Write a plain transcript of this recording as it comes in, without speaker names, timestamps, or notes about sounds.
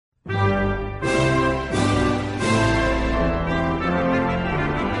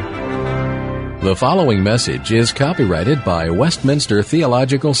The following message is copyrighted by Westminster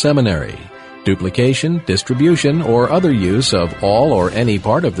Theological Seminary. Duplication, distribution, or other use of all or any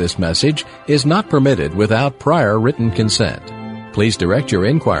part of this message is not permitted without prior written consent. Please direct your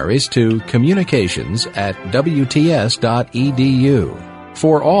inquiries to communications@wts.edu.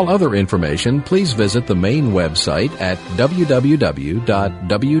 For all other information, please visit the main website at www.wts.edu.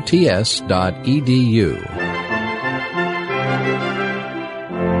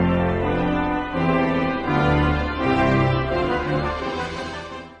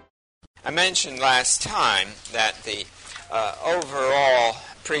 I mentioned last time that the overall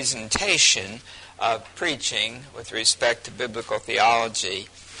presentation of preaching with respect to biblical theology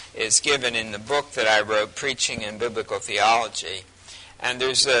is given in the book that I wrote, Preaching in Biblical Theology. And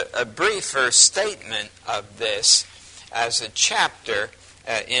there's a briefer statement of this as a chapter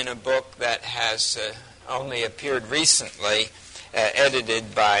in a book that has only appeared recently,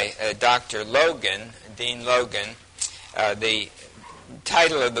 edited by Dr. Logan, Dean Logan. The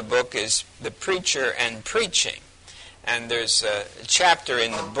title of the book is The Preacher and Preaching. And there's a chapter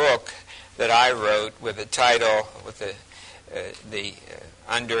in the book that I wrote with the title,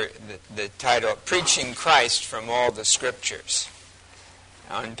 under the title, Preaching Christ from All the Scriptures,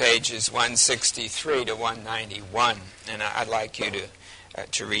 on pages 163 to 191. And I'd like you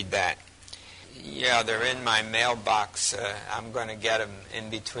to read that. Yeah, they're in my mailbox. I'm going to get them in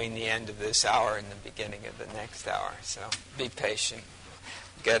between the end of this hour and the beginning of the next hour. So be patient.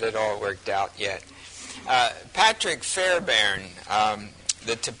 Get it all worked out yet. Patrick Fairbairn,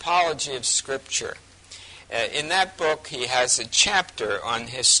 The Typology of Scripture. In that book, he has a chapter on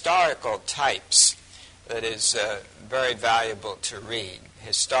historical types that is very valuable to read.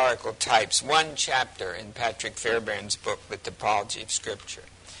 Historical types, one chapter in Patrick Fairbairn's book, The Typology of Scripture.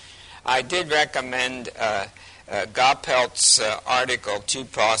 I did recommend Goppelt's article,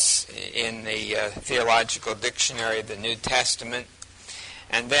 Typos, in the Theological Dictionary of the New Testament.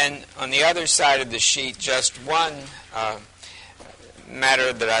 And then on the other side of the sheet, just one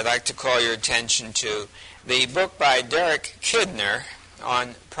matter that I'd like to call your attention to. The book by Derek Kidner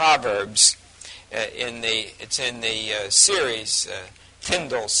on Proverbs. It's in the series,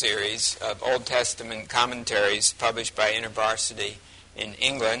 Tyndall series of Old Testament commentaries published by InterVarsity in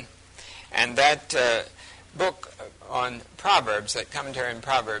England. And that book on Proverbs, that commentary on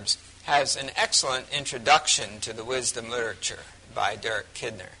Proverbs, has an excellent introduction to the wisdom literature by Derek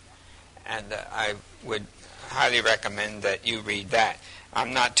Kidner. And I would highly recommend that you read that.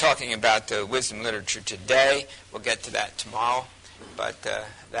 I'm not talking about the wisdom literature today. We'll get to that tomorrow. But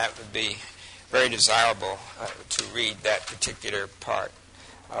that would be very desirable to read that particular part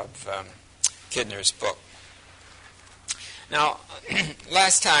of Kidner's book. Now,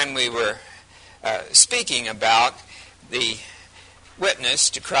 last time we were speaking about the witness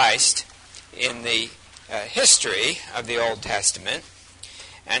to Christ in the history of the Old Testament.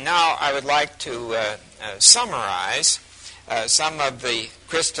 And now I would like to summarize some of the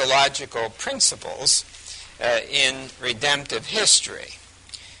Christological principles in redemptive history.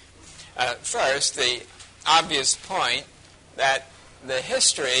 First, the obvious point that the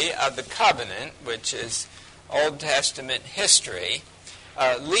history of the covenant, which is Old Testament history,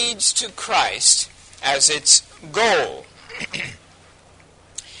 leads to Christ as its goal.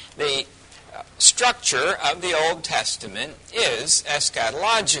 The structure of the Old Testament is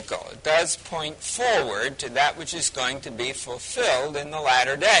eschatological. It does point forward to that which is going to be fulfilled in the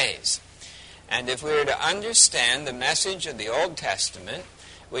latter days. And if we are to understand the message of the Old Testament,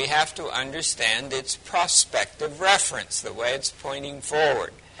 we have to understand its prospective reference, the way it's pointing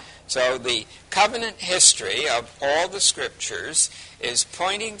forward. So the covenant history of all the Scriptures is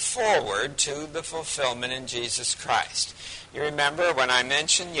pointing forward to the fulfillment in Jesus Christ. You remember when I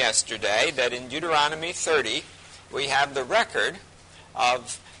mentioned yesterday that in Deuteronomy 30 we have the record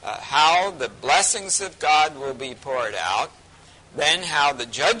of how the blessings of God will be poured out, then how the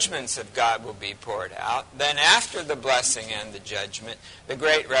judgments of God will be poured out, then after the blessing and the judgment, the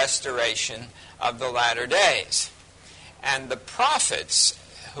great restoration of the latter days. And the prophets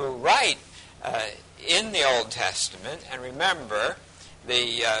who write in the Old Testament, and remember,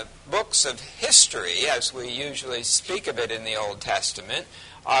 the books of history, as we usually speak of it in the Old Testament,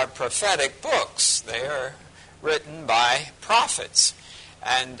 are prophetic books. They are written by prophets.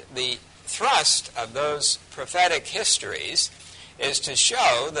 And the thrust of those prophetic histories is to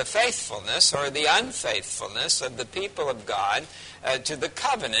show the faithfulness or the unfaithfulness of the people of God to the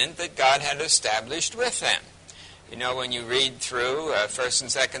covenant that God had established with them. You know, when you read through 1st and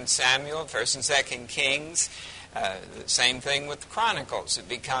 2nd Samuel, 1st and 2nd Kings, the same thing with Chronicles. It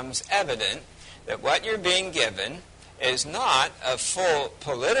becomes evident that what you're being given is not a full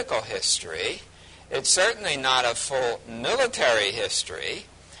political history, It's certainly not a full military history.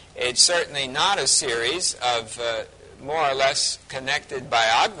 It's certainly not a series of more or less connected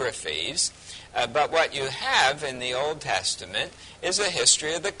biographies. But what you have in the Old Testament is a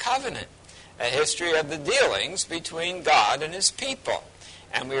history of the covenant, a history of the dealings between God and his people.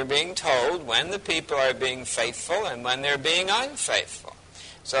 And we're being told when the people are being faithful and when they're being unfaithful.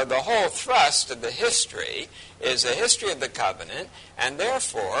 So the whole thrust of the history is a history of the covenant, and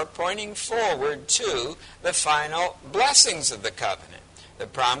therefore pointing forward to the final blessings of the covenant. The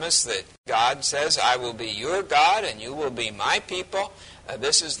promise that God says, I will be your God and you will be my people.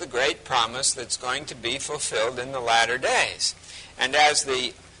 This is the great promise that's going to be fulfilled in the latter days. And as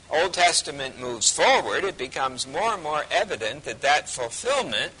the Old Testament moves forward, it becomes more and more evident that that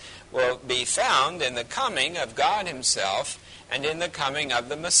fulfillment will be found in the coming of God himself and in the coming of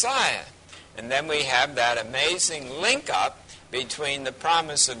the Messiah. And then we have that amazing link-up between the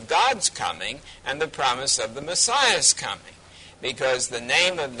promise of God's coming and the promise of the Messiah's coming. Because the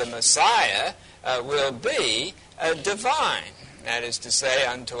name of the Messiah will be divine. That is to say,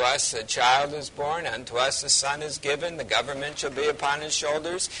 unto us a child is born, unto us a son is given, the government shall be upon his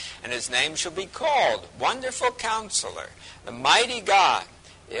shoulders, and his name shall be called Wonderful Counselor, the Mighty God,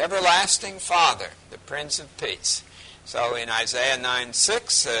 the Everlasting Father, the Prince of Peace. So in Isaiah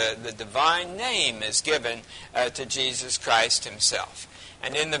 9:6, the divine name is given to Jesus Christ himself.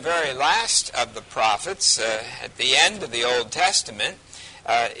 And in the very last of the prophets, at the end of the Old Testament,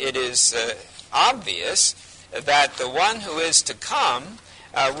 it is obvious that the one who is to come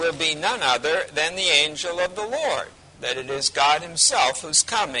will be none other than the angel of the Lord, that it is God himself who's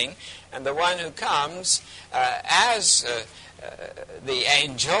coming, and the one who comes as the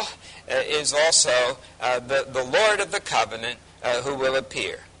angel is also the Lord of the covenant who will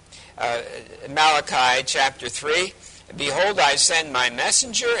appear. Malachi chapter 3, Behold, I send my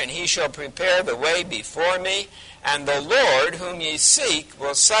messenger, and he shall prepare the way before me, and the Lord whom ye seek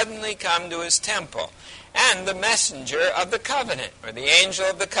will suddenly come to his temple. And the messenger of the covenant, or the angel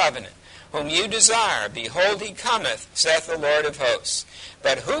of the covenant, whom you desire, behold, he cometh, saith the Lord of hosts.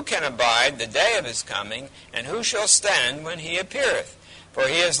 But who can abide the day of his coming, and who shall stand when he appeareth? For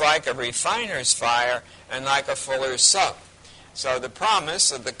he is like a refiner's fire, and like a fuller's soap. So the promise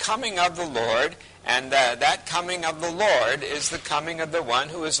of the coming of the Lord, and that coming of the Lord is the coming of the one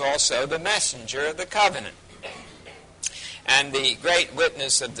who is also the messenger of the covenant. And the great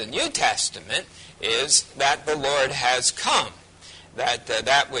witness of the New Testament is that the Lord has come, that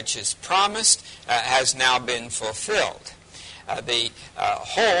that which is promised has now been fulfilled. The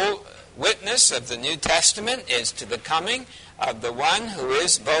whole witness of the New Testament is to the coming of the one who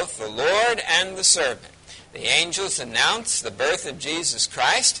is both the Lord and the servant. The angels announce the birth of Jesus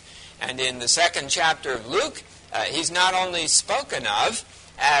Christ, and in the 2nd chapter of Luke, he's not only spoken of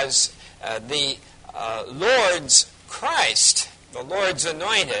as the Lord's Christ, the Lord's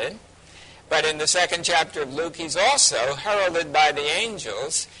anointed, but in the 2nd chapter of Luke, he's also heralded by the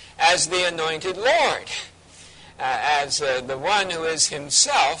angels as the anointed Lord, as the one who is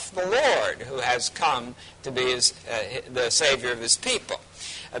himself the Lord, who has come to be the Savior of his people.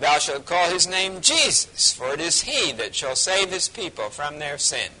 Thou shalt call his name Jesus, for it is he that shall save his people from their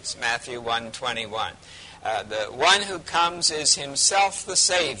sins. Matthew 1:21. The one who comes is himself the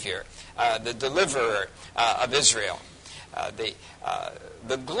Savior, the deliverer of Israel.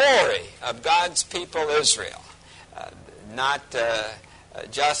 The glory of God's people Israel. Not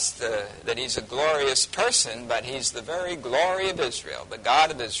just that he's a glorious person, but he's the very glory of Israel, the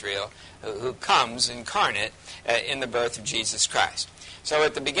God of Israel, who comes incarnate in the birth of Jesus Christ. So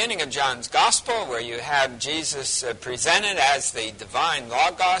at the beginning of John's Gospel, where you have Jesus presented as the divine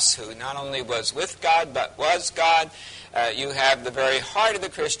Logos, who not only was with God, but was God, you have the very heart of the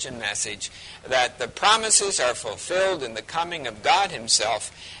Christian message, that the promises are fulfilled in the coming of God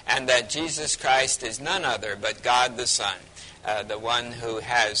himself, and that Jesus Christ is none other but God the Son, the one who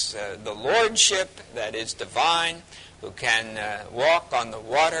has the lordship that is divine, who can walk on the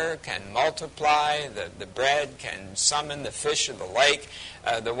water, can multiply the bread, can summon the fish of the lake,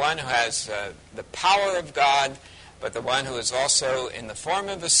 the one who has the power of God, but the one who is also in the form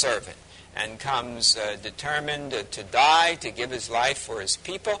of a servant and comes determined to die, to give his life for his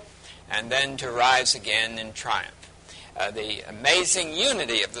people, and then to rise again in triumph. The amazing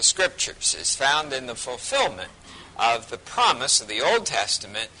unity of the Scriptures is found in the fulfillment of the promise of the Old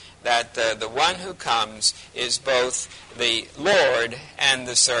Testament that the one who comes is both the Lord and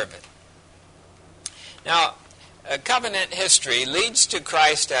the servant. Now, covenant history leads to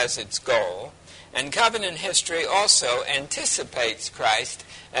Christ as its goal, and covenant history also anticipates Christ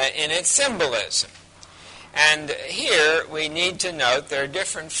in its symbolism. And here we need to note there are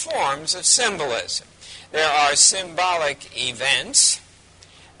different forms of symbolism. There are symbolic events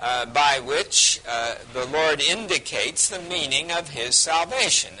by which the Lord indicates the meaning of his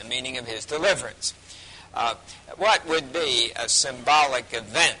salvation, the meaning of his deliverance. What would be a symbolic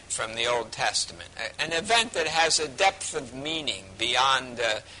event from the Old Testament? An event that has a depth of meaning beyond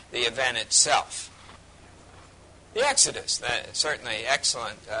the event itself. The Exodus, certainly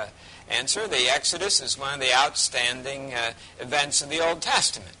excellent answer. The Exodus is one of the outstanding events of the Old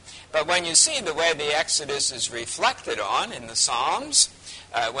Testament. But when you see the way the Exodus is reflected on in the Psalms,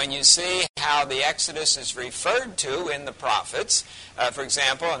 when you see how the Exodus is referred to in the prophets, for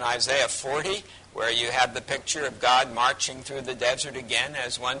example, in Isaiah 40, where you have the picture of God marching through the desert again,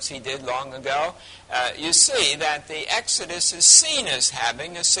 as once he did long ago, you see that the Exodus is seen as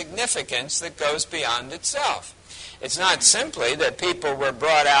having a significance that goes beyond itself. It's not simply that people were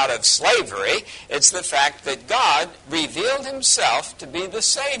brought out of slavery. It's the fact that God revealed himself to be the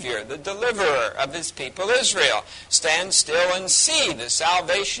Savior, the deliverer of his people Israel. Stand still and see the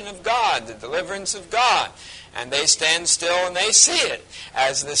salvation of God, the deliverance of God. And they stand still and they see it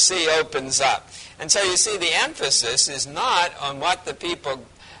as the sea opens up. And so you see, the emphasis is not on what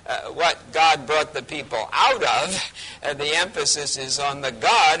God brought the people out of. The emphasis is on the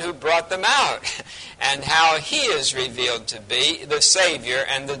God who brought them out and how he is revealed to be the Savior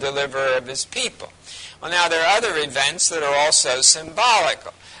and the deliverer of his people. Well, now there are other events that are also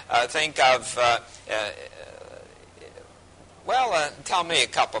symbolical. Think of, tell me a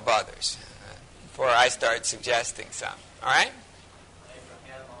couple of others before I start suggesting some. All right?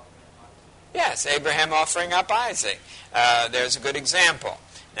 Yes, Abraham offering up Isaac. There's a good example.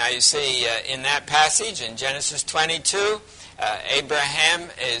 Now you see in that passage in Genesis 22, Abraham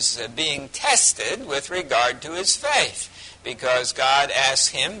is being tested with regard to his faith because God asks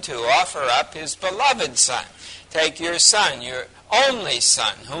him to offer up his beloved son. Take your son, your only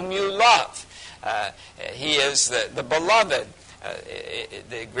son, whom you love. He is the beloved.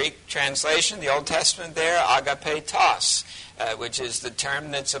 The Greek translation, the Old Testament there, agapetos, which is the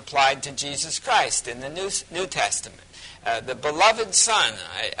term that's applied to Jesus Christ in the New Testament. The beloved son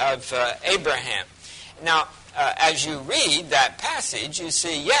of Abraham. Now, as you read that passage, you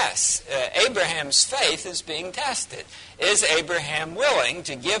see, yes, Abraham's faith is being tested. Is Abraham willing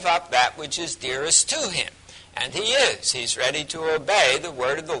to give up that which is dearest to him? And he is. He's ready to obey the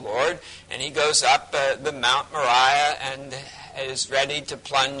word of the Lord, and he goes up the Mount Moriah and is ready to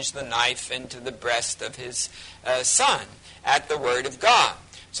plunge the knife into the breast of his son at the word of God.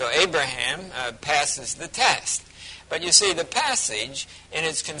 So Abraham passes the test. But you see, the passage in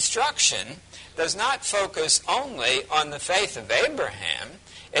its construction does not focus only on the faith of Abraham.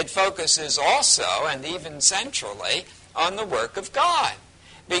 It focuses also, and even centrally, on the work of God.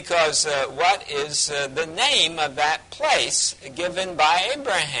 Because what is the name of that place given by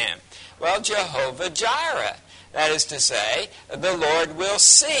Abraham? Well, Jehovah-Jireh. That is to say, the Lord will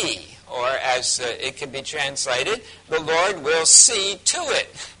see. Or as it can be translated, the Lord will see to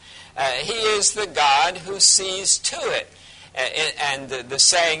it. He is the God who sees to it. And the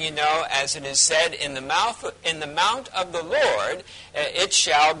saying, as it is said, in the mount of the Lord, it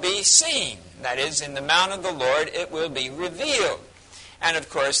shall be seen. That is, in the mount of the Lord, it will be revealed. And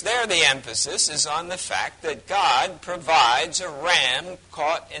of course, there the emphasis is on the fact that God provides a ram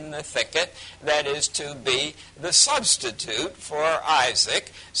caught in the thicket that is to be the substitute for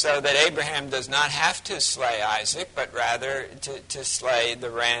Isaac, so that Abraham does not have to slay Isaac, but rather to slay the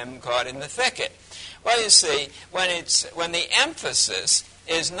ram caught in the thicket. Well, you see, when the emphasis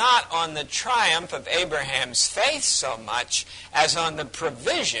is not on the triumph of Abraham's faith so much as on the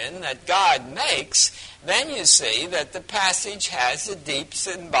provision that God makes, then you see that the passage has a deep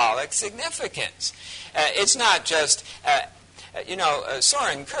symbolic significance. It's not just,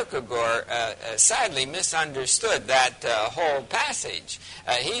 Soren Kierkegaard sadly misunderstood that whole passage.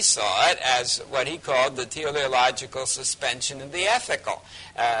 He saw it as what he called the teleological suspension of the ethical.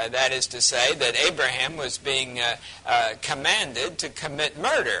 That is to say that Abraham was being commanded to commit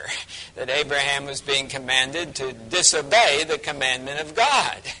murder, that Abraham was being commanded to disobey the commandment of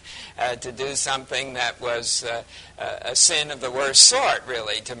God, to do something that was a sin of the worst sort,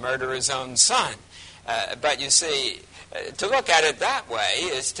 really, to murder his own son. But you see, to look at it that way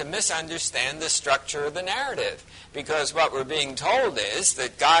is to misunderstand the structure of the narrative. because what we're being told is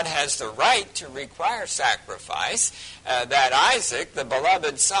that God has the right to require sacrifice, that Isaac, the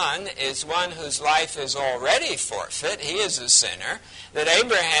beloved son, is one whose life is already forfeit. He is a sinner. That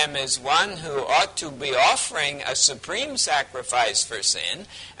Abraham is one who ought to be offering a supreme sacrifice for sin,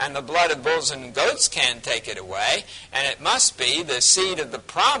 and the blood of bulls and goats can't take it away, and it must be the seed of the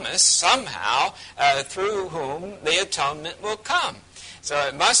promise somehow through whom the atonement will come. So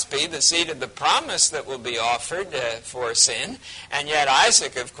it must be the seed of the promise that will be offered for sin. And yet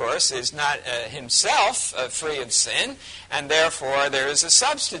Isaac, of course, is not himself free of sin, and therefore there is a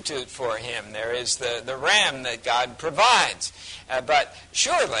substitute for him. There is the ram that God provides. But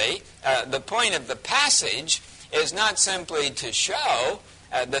surely the point of the passage is not simply to show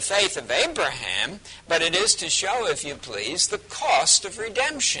the faith of Abraham, but it is to show, if you please, the cost of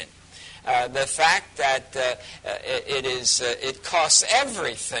redemption. The fact that it costs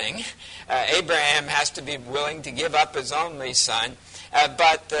everything. Abraham has to be willing to give up his only son.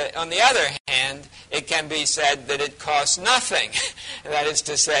 But on the other hand, it can be said that it costs nothing. That is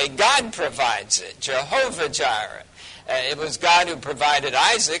to say, God provides it. Jehovah Jireh. It was God who provided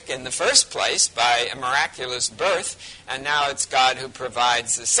Isaac in the first place by a miraculous birth, and now it's God who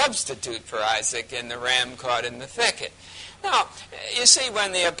provides the substitute for Isaac in the ram caught in the thicket. Now, you see,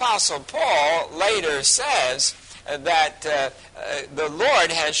 when the Apostle Paul later says that the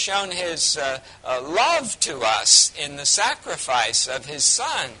Lord has shown his love to us in the sacrifice of his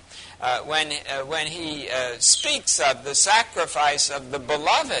Son, when he speaks of the sacrifice of the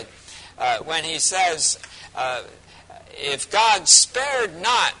beloved, when he says, if God spared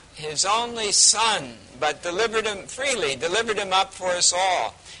not his only Son, but delivered him freely, delivered him up for us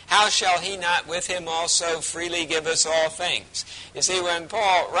all, how shall he not with him also freely give us all things? You see, when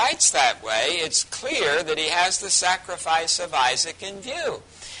Paul writes that way, it's clear that he has the sacrifice of Isaac in view.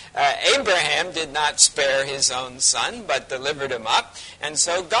 Abraham did not spare his own son, but delivered him up, and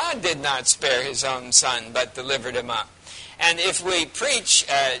so God did not spare his own son, but delivered him up. And if we preach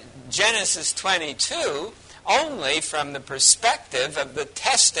Genesis 22 only from the perspective of the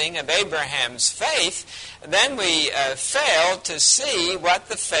testing of Abraham's faith, then we fail to see what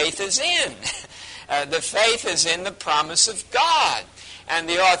the faith is in. The faith is in the promise of God. And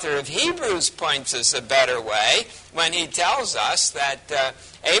the author of Hebrews points us a better way when he tells us that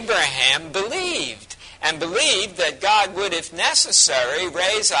Abraham believed, and believed that God would, if necessary,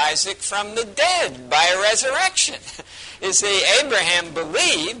 raise Isaac from the dead by a resurrection. You see, Abraham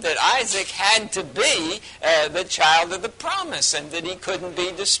believed that Isaac had to be the child of the promise and that he couldn't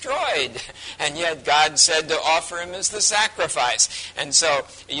be destroyed. And yet God said to offer him as the sacrifice. And so,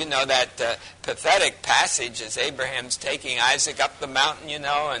 you know that pathetic passage as Abraham's taking Isaac up the mountain, you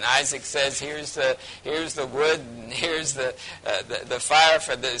know, and Isaac says, here's the wood and here's the fire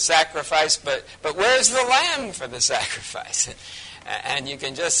for the sacrifice, but where's the lamb for the sacrifice? And you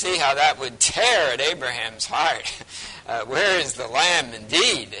can just see how that would tear at Abraham's heart. Where is the lamb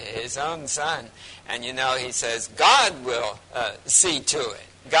indeed, his own son? And you know, he says, God will see to it.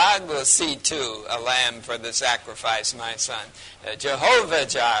 God will see to a lamb for the sacrifice, my son. Jehovah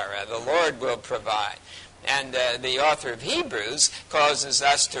Jireh, the Lord will provide. And the author of Hebrews causes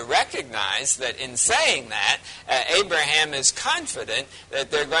us to recognize that in saying that, Abraham is confident that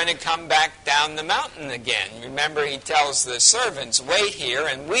they're going to come back down the mountain again. Remember, he tells the servants, wait here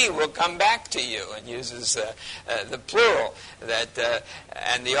and we will come back to you, and uses the plural.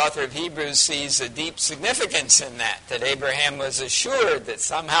 And the author of Hebrews sees a deep significance in that Abraham was assured that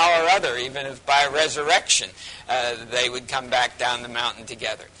somehow or other, even if by resurrection, they would come back down the mountain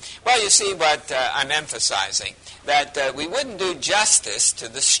together. Well, you see what I'm emphasizing, that we wouldn't do justice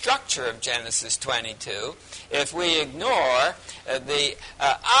to the structure of Genesis 22 if we ignore the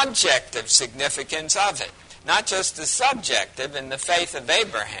objective significance of it. Not just the subjective in the faith of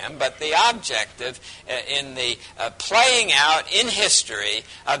Abraham, but the objective in the playing out in history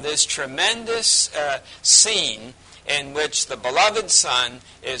of this tremendous scene in which the beloved Son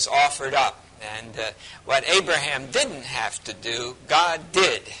is offered up. And what Abraham didn't have to do, God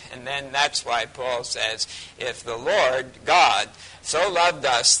did. And then that's why Paul says, if the Lord God so loved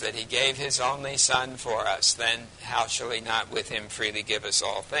us that he gave his only Son for us, then how shall he not with him freely give us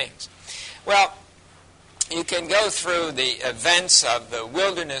all things? Well, you can go through the events of the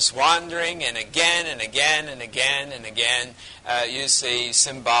wilderness wandering, and again and again and again and again, you see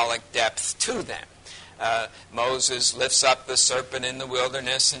symbolic depth to them. Moses lifts up the serpent in the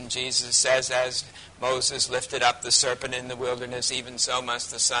wilderness, and Jesus says, as Moses lifted up the serpent in the wilderness, even so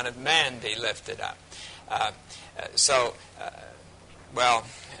must the Son of Man be lifted up.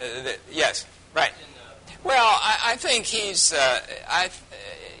 Yes, right. Well, I think he's,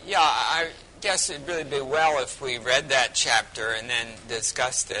 guess it'd really be well if we read that chapter and then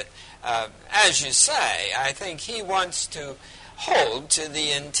discussed it. As you say, I think he wants to hold to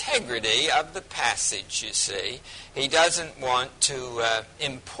the integrity of the passage, you see. He doesn't want to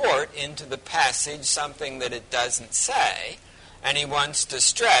import into the passage something that it doesn't say, and he wants to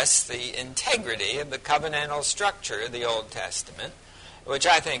stress the integrity of the covenantal structure of the Old Testament, which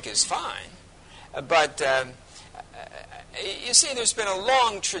I think is fine. But you see, there's been a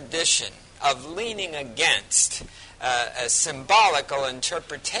long tradition of leaning against a symbolical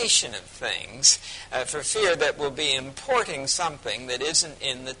interpretation of things for fear that we'll be importing something that isn't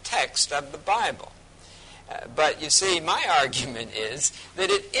in the text of the Bible. But you see, my argument is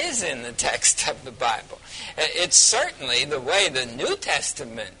that it is in the text of the Bible. It's certainly the way the New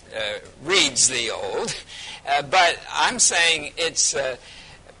Testament reads the Old, but I'm saying it's the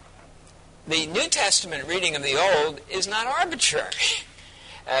New Testament reading of the Old is not arbitrary.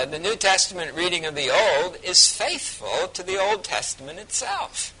 The New Testament reading of the Old is faithful to the Old Testament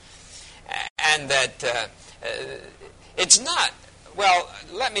itself. And that it's not, well,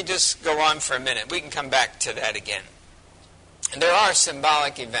 let me just go on for a minute. We can come back to that again. There are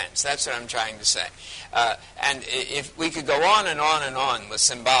symbolic events. That's what I'm trying to say. And if we could go on and on and on with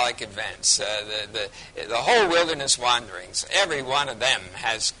symbolic events, the whole wilderness wanderings, every one of them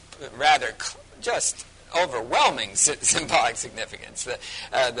has rather just overwhelming symbolic significance.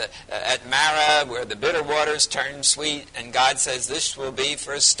 At Marah, where the bitter waters turn sweet, and God says, this will be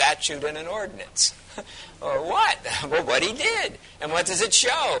for a statute and an ordinance. Or what? Well, what he did. And what does it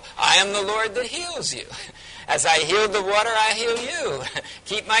show? I am the Lord that heals you. As I healed the water, I heal you.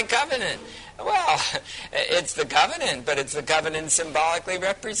 Keep my covenant. Well, it's the covenant, but it's the covenant symbolically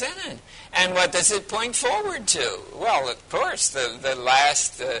represented. And what does it point forward to? Well, of course, the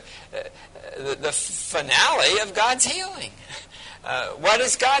last, the finale of God's healing. What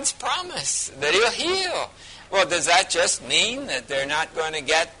is God's promise? That he'll heal. Well, does that just mean that they're not going to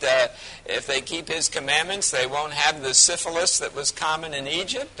get, if they keep his commandments, they won't have the syphilis that was common in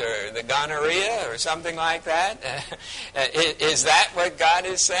Egypt, or the gonorrhea, or something like that? Is that what God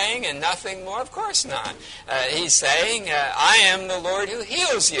is saying, and nothing more? Of course not. He's saying, I am the Lord who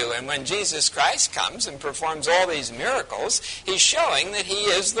heals you. And when Jesus Christ comes and performs all these miracles, he's showing that he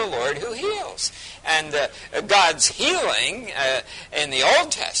is the Lord who heals. And God's healing in the Old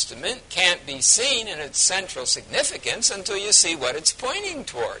Testament can't be seen in its central significance until you see what it's pointing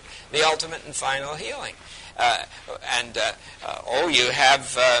toward, the ultimate and final healing. You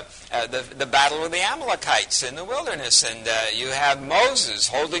have the battle with the Amalekites in the wilderness, and you have Moses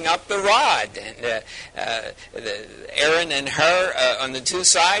holding up the rod, and Aaron and Hur on the two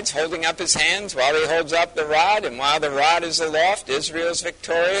sides holding up his hands while he holds up the rod, and while the rod is aloft, Israel is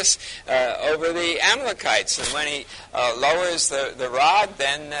victorious over the Amalekites. And when he lowers the rod,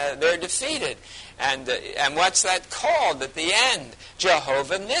 then they're defeated. And what's that called at the end?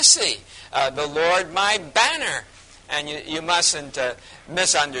 Jehovah Nissi, the Lord my banner. And you mustn't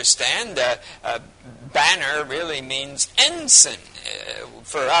misunderstand. Banner really means ensign.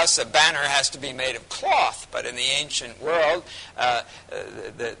 For us, a banner has to be made of cloth, but in the ancient world,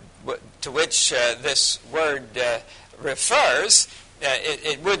 to which this word refers,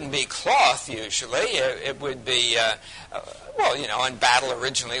 it wouldn't be cloth usually. It would be, in battle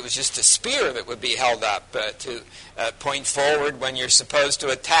originally it was just a spear that would be held up to point forward when you're supposed to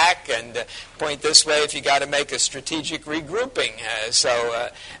attack, and point this way if you got to make a strategic regrouping.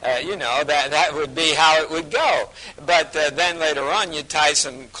 That would be how it would go. But then later on you tie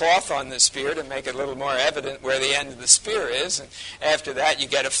some cloth on the spear to make it a little more evident where the end of the spear is, and after that you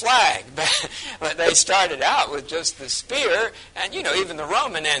get a flag. But they started out with just the spear, and even the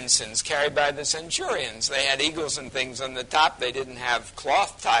Roman ensigns carried by the centurions, they had eagles and things on the top. They didn't have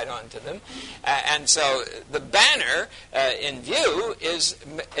cloth tied onto them. And so the banner in view is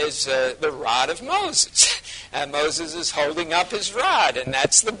the rod of Moses. Moses is holding up his rod, and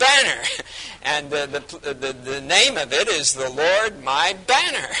that's the banner. And the name of it is the Lord my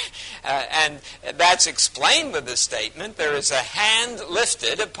banner. And that's explained with the statement, there is a hand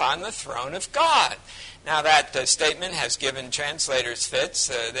lifted upon the throne of God. Now that statement has given translators fits.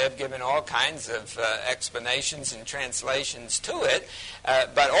 They've given all kinds of explanations and translations to it.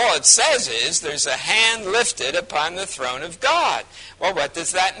 But all it says is there's a hand lifted upon the throne of God. Well, what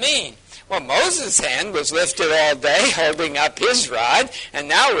does that mean? Well, Moses' hand was lifted all day holding up his rod, and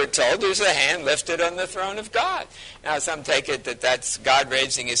now we're told there's a hand lifted on the throne of God. Now, some take it that that's God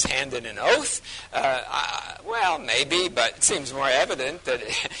raising his hand in an oath. Well, maybe, but it seems more evident that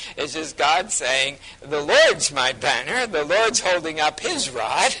it's just God saying, the Lord's my banner, the Lord's holding up his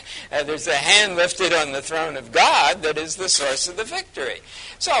rod, there's a hand lifted on the throne of God that is the source of the victory.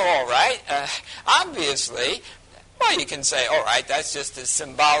 So, all right, obviously, well, you can say, all right, that's just a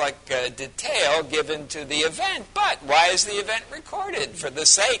symbolic detail given to the event. But why is the event recorded? For the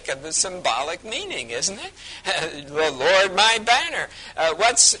sake of the symbolic meaning, isn't it? The Lord my banner.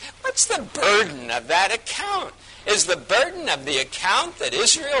 What's the burden of that account? Is the burden of the account that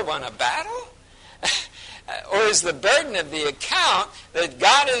Israel won a battle? Or is the burden of the account that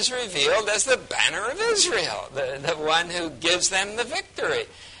God is revealed as the banner of Israel, the one who gives them the victory?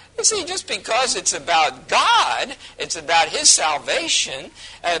 You see, just because it's about God, it's about his salvation,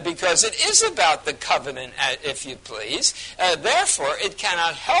 because it is about the covenant, if you please, therefore it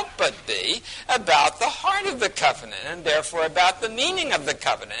cannot help but be about the heart of the covenant, and therefore about the meaning of the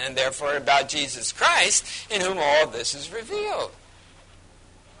covenant, and therefore about Jesus Christ, in whom all this is revealed.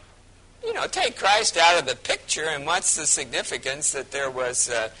 You know, take Christ out of the picture, and what's the significance that there was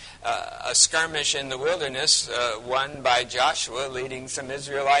a skirmish in the wilderness won by Joshua leading some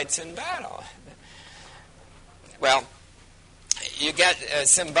Israelites in battle? Well, you get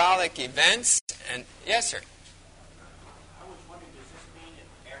symbolic events, and yes, sir? I was wondering, does this mean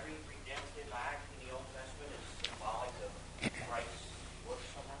that every redemptive act in the Old Testament is symbolic of Christ's work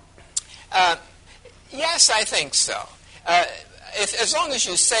somehow? Yes, I think so. As long as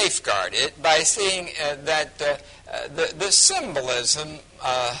you safeguard it by seeing that the symbolism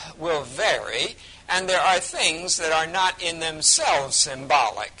will vary, and there are things that are not in themselves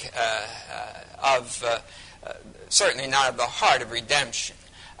symbolic certainly not of the heart of redemption.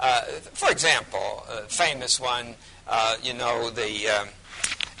 For example, a famous one,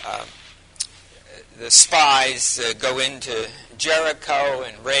 the spies go into Jericho,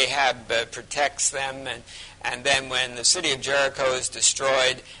 and Rahab protects them, and then when the city of Jericho is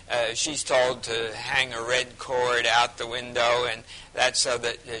destroyed, she's told to hang a red cord out the window, and that's so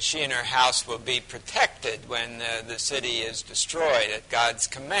that she and her house will be protected when the city is destroyed at God's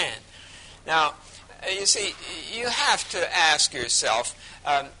command. Now, you see, you have to ask yourself,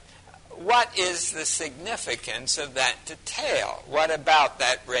 what is the significance of that detail? What about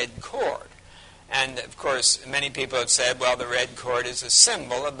that red cord? And, of course, many people have said, well, the red cord is a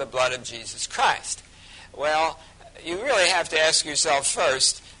symbol of the blood of Jesus Christ. Well, you really have to ask yourself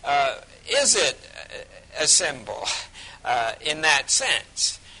first, is it a symbol in that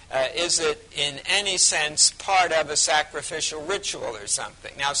sense? Is it in any sense part of a sacrificial ritual or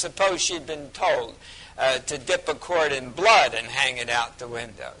something? Now, suppose she'd been told to dip a cord in blood and hang it out the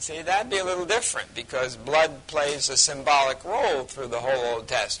window. See, that'd be a little different, because blood plays a symbolic role through the whole Old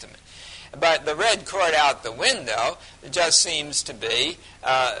Testament. But the red cord out the window just seems to be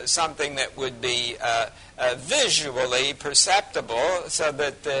something that would be visually perceptible so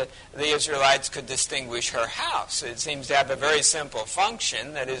that the Israelites could distinguish her house. It seems to have a very simple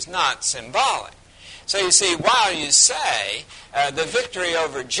function that is not symbolic. So you see, while you say the victory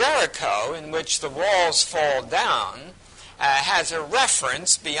over Jericho, in which the walls fall down, has a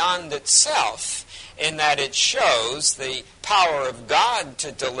reference beyond itself, in that it shows the power of God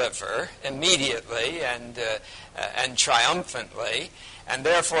to deliver immediately and triumphantly, and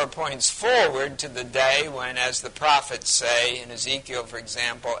therefore points forward to the day when, as the prophets say in Ezekiel, for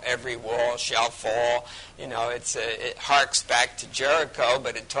example, every wall shall fall. You know, it harks back to Jericho,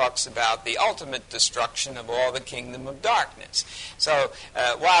 but it talks about the ultimate destruction of all the kingdom of darkness. So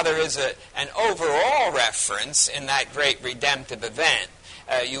while there is an overall reference in that great redemptive event,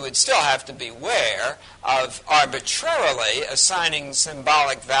 you would still have to beware of arbitrarily assigning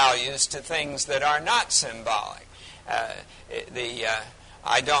symbolic values to things that are not symbolic.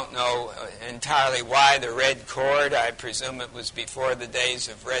 I don't know entirely why the red cord. I presume it was before the days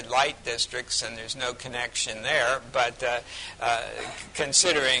of red light districts, and there's no connection there. But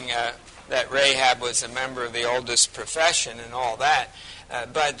considering that Rahab was a member of the oldest profession and all that,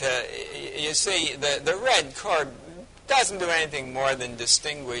 you see, the red cord doesn't do anything more than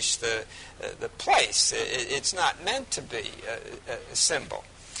distinguish the place. It's not meant to be a symbol,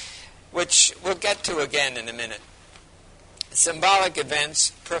 which we'll get to again in a minute. Symbolic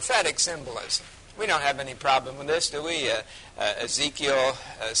events, prophetic symbolism. We don't have any problem with this, do we? Ezekiel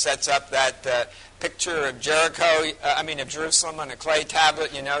sets up that picture of of Jerusalem on a clay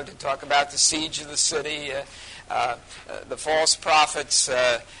tablet, to talk about the siege of the city. The false prophets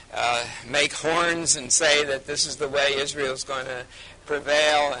make horns and say that this is the way Israel's going to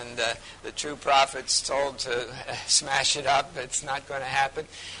prevail, and the true prophet's told to smash it up. It's not going to happen.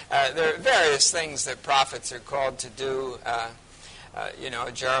 There are various things that prophets are called to do.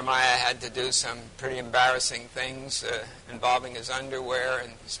 Jeremiah had to do some pretty embarrassing things involving his underwear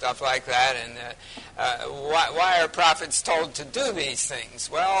and stuff like that. And why are prophets told to do these things?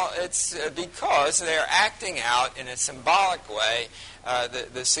 Well, it's because they're acting out in a symbolic way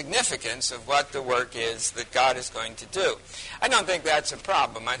the significance of what the work is that God is going to do. I don't think that's a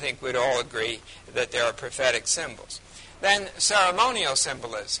problem. I think we'd all agree that there are prophetic symbols. Then ceremonial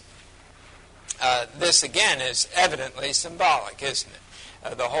symbolism. This, again, is evidently symbolic, isn't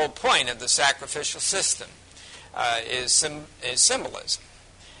it? The whole point of the sacrificial system is symbolism.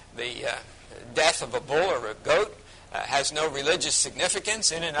 The death of a bull or a goat has no religious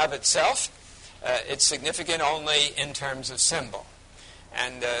significance in and of itself. It's significant only in terms of symbol.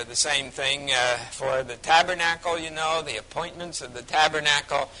 And the same thing for the tabernacle, the appointments of the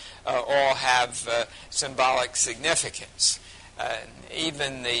tabernacle all have symbolic significance.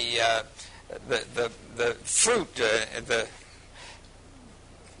 Even the fruit,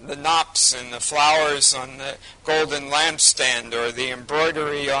 the knops and the flowers on the golden lampstand, or the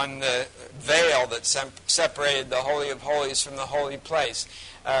embroidery on the veil that separated the Holy of Holies from the holy place.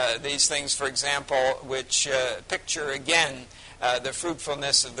 These things, for example, which picture again the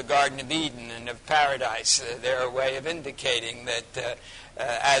fruitfulness of the Garden of Eden and of paradise. They're a way of indicating that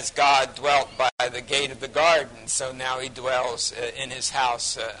as God dwelt by the gate of the garden, so now he dwells in his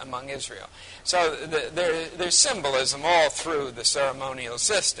house among Israel. So there's symbolism all through the ceremonial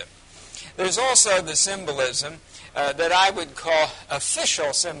system. There's also the symbolism that I would call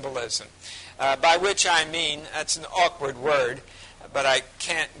official symbolism, by which I mean, that's an awkward word, but I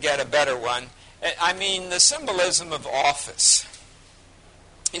can't get a better one. I mean the symbolism of office.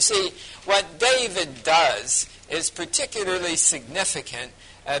 You see, what David does is particularly significant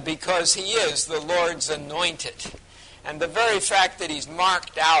because he is the Lord's anointed. And the very fact that he's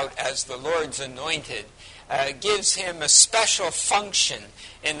marked out as the Lord's anointed gives him a special function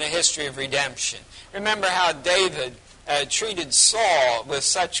in the history of redemption. Remember how David treated Saul with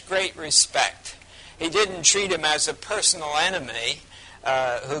such great respect. He didn't treat him as a personal enemy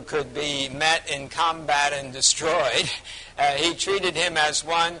who could be met in combat and destroyed. He treated him as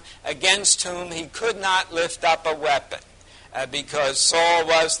one against whom he could not lift up a weapon because Saul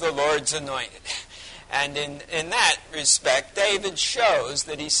was the Lord's anointed. And in that respect, David shows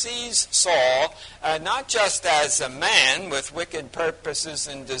that he sees Saul not just as a man with wicked purposes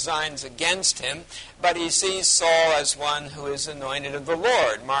and designs against him, but he sees Saul as one who is anointed of the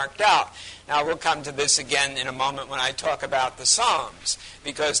Lord, marked out. Now, we'll come to this again in a moment when I talk about the Psalms,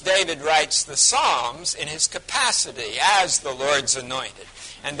 because David writes the Psalms in his capacity as the Lord's anointed.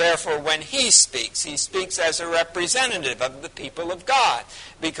 And therefore, when he speaks as a representative of the people of God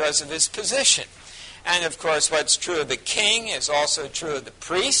because of his position. And, of course, what's true of the king is also true of the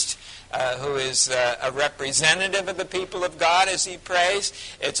priest, who is a representative of the people of God as he prays.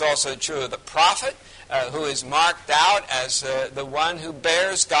 It's also true of the prophet, who is marked out as the one who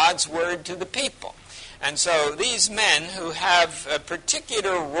bears God's word to the people. And so these men who have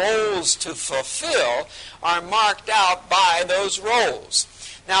particular roles to fulfill are marked out by those roles.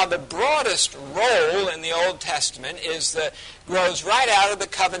 Now, the broadest role in the Old Testament grows right out of the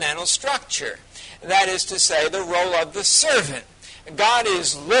covenantal structure. That is to say, the role of the servant. God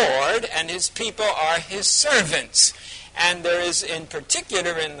is Lord, and his people are his servants. And there is, in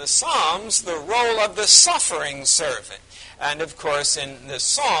particular in the Psalms, the role of the suffering servant. And, of course, in the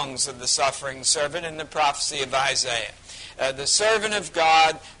songs of the suffering servant in the prophecy of Isaiah. The servant of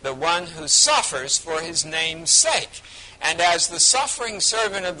God, the one who suffers for his name's sake. And as the suffering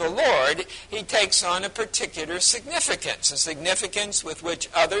servant of the Lord, he takes on a particular significance, a significance with which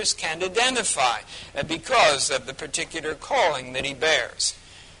others can identify because of the particular calling that he bears.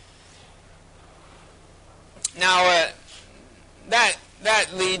 Now, that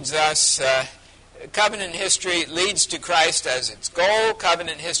leads us, covenant history leads to Christ as its goal.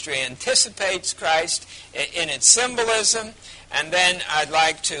 Covenant history anticipates Christ in its symbolism. And then I'd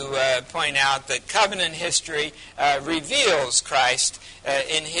like to point out that covenant history reveals Christ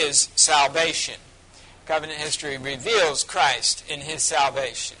in his salvation. Covenant history reveals Christ in his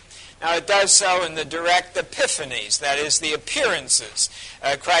salvation. Now, it does so in the direct epiphanies, that is, the appearances.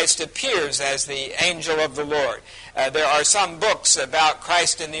 Christ appears as the angel of the Lord. There are some books about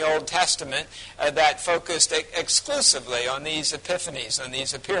Christ in the Old Testament that focused exclusively on these epiphanies, on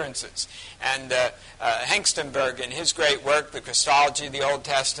these appearances. And Hengstenberg, in his great work, The Christology of the Old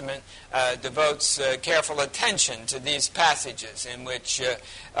Testament, devotes careful attention to these passages in which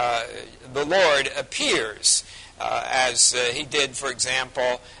the Lord appears as he did, for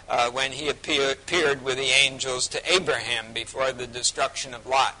example, when he appeared with the angels to Abraham before the destruction of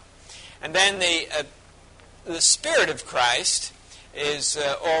Lot. And then the Spirit of Christ is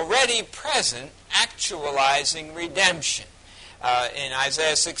already present, actualizing redemption. In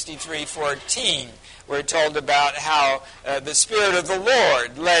Isaiah 63:14, we're told about how the Spirit of the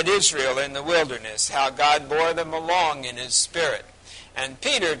Lord led Israel in the wilderness, how God bore them along in His Spirit. And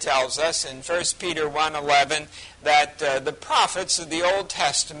Peter tells us in 1 Peter 1:11 that the prophets of the Old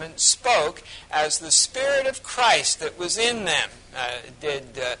Testament spoke as the Spirit of Christ that was in them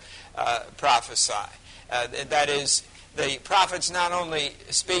did prophesy. That is, the prophets not only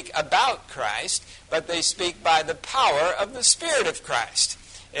speak about Christ, but they speak by the power of the Spirit of Christ.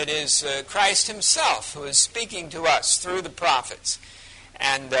 It is Christ Himself who is speaking to us through the prophets.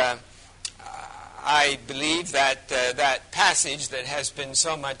 And I believe that that passage that has been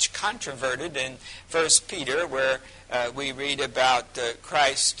so much controverted in 1 Peter, where we read about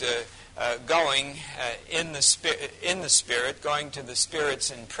Christ going in the Spirit, going to the spirits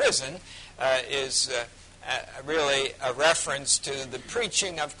in prison, is really a reference to the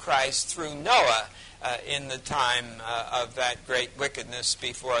preaching of Christ through Noah in the time of that great wickedness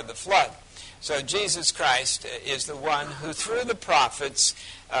before the flood. So Jesus Christ is the one who, through the prophets,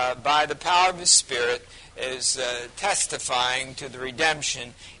 by the power of His Spirit, is testifying to the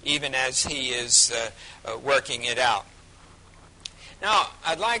redemption, even as He is working it out. Now,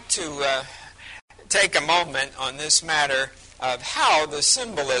 I'd like to take a moment on this matter of how the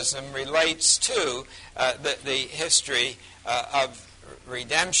symbolism relates to the history of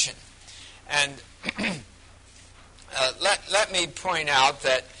redemption. And let me point out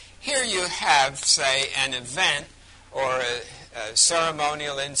that here you have, say, an event or a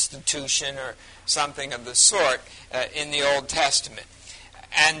ceremonial institution or something of the sort in the Old Testament.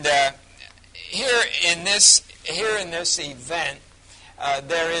 And here in this event,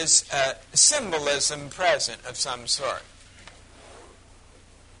 there is symbolism present of some sort.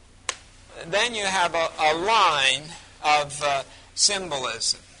 Then you have a line of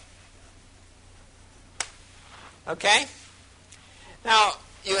symbolism. Okay? Now,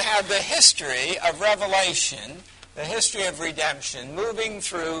 you have the history of Revelation, the history of redemption, moving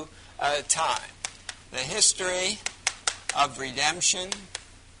through time. The history of redemption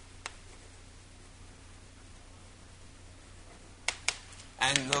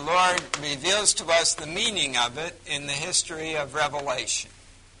and the Lord reveals to us the meaning of it in the history of Revelation.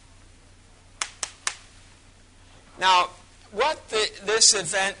 Now, what this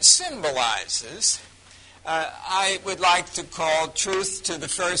event symbolizes, I would like to call truth to the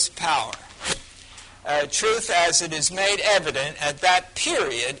first power. Truth as it is made evident at that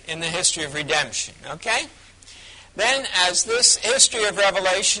period in the history of redemption. Okay? Then, as this history of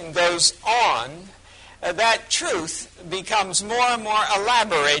Revelation goes on, that truth becomes more and more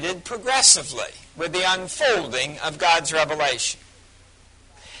elaborated progressively with the unfolding of God's revelation.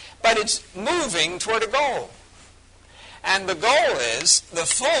 But it's moving toward a goal. And the goal is the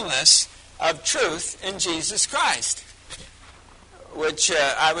fullness of truth in Jesus Christ, which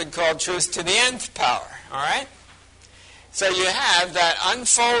I would call truth to the nth power. All right? So you have that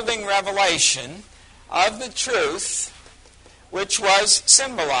unfolding revelation of the truth, which was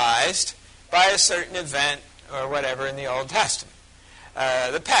symbolized by a certain event or whatever in the Old Testament.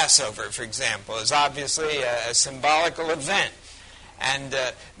 The Passover, for example, is obviously a symbolical event. And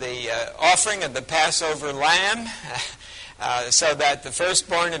the offering of the Passover lamb, so that the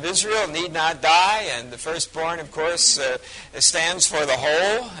firstborn of Israel need not die, and the firstborn, of course, stands for the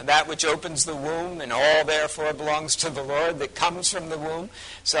whole, that which opens the womb, and all therefore belongs to the Lord that comes from the womb.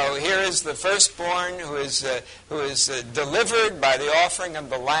 So here is the firstborn who is delivered by the offering of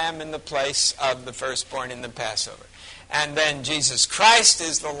the lamb in the place of the firstborn in the Passover. And then Jesus Christ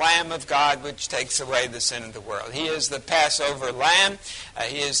is the Lamb of God which takes away the sin of the world. He is the Passover Lamb.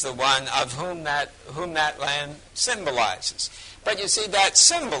 He is the one of whom that Lamb symbolizes. But you see, that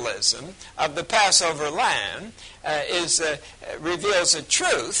symbolism of the Passover Lamb reveals a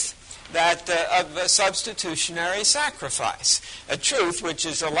truth that of a substitutionary sacrifice, a truth which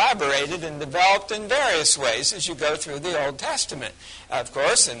is elaborated and developed in various ways as you go through the Old Testament. Of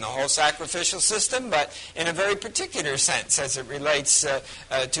course, in the whole sacrificial system, but in a very particular sense as it relates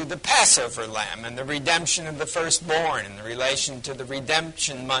to the Passover lamb and the redemption of the firstborn and the relation to the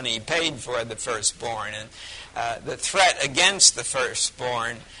redemption money paid for the firstborn and the threat against the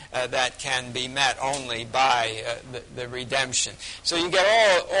firstborn that can be met only by the redemption. So you get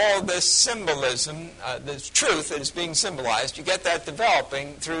all this symbolism, the truth that is being symbolized, you get that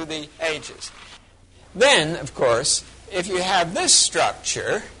developing through the ages. Then, of course, if you have this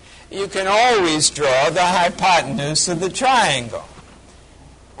structure, you can always draw the hypotenuse of the triangle.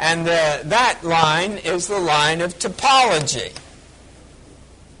 And that line is the line of topology.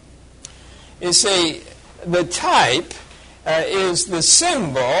 You see, the type is the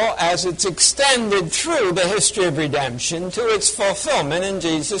symbol as it's extended through the history of redemption to its fulfillment in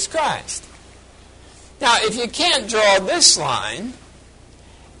Jesus Christ. Now, if you can't draw this line,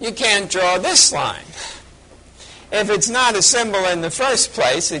 you can't draw this line. If it's not a symbol in the first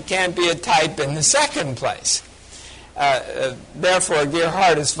place, it can't be a type in the second place. Therefore,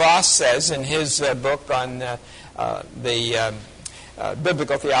 Gerhardus Voss says in his book on the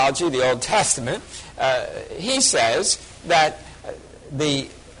biblical theology, the Old Testament, he says that the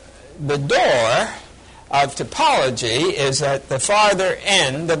door of topology is at the farther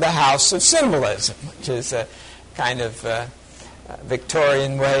end of the house of symbolism, which is a kind of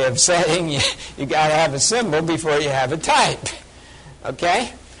Victorian way of saying you got to have a symbol before you have a type.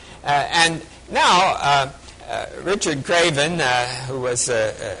 Okay? And now, Richard Craven, who was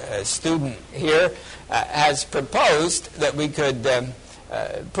a student here, has proposed that we could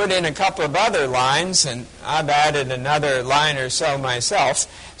put in a couple of other lines, and I've added another line or so myself.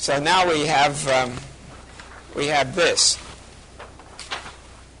 So now we have this.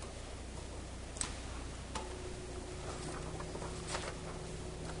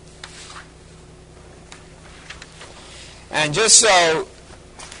 And just so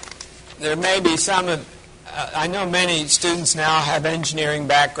there may be some, I know many students now have engineering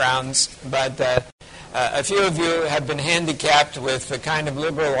backgrounds, but a few of you have been handicapped with the kind of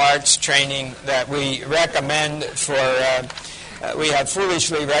liberal arts training that we recommend for, we have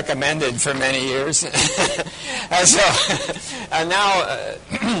foolishly recommended for many years. So now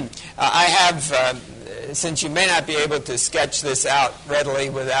I have, since you may not be able to sketch this out readily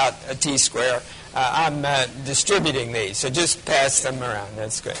without a T-square, I'm distributing these, so just pass them around.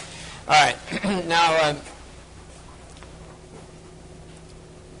 That's good. All right. Now,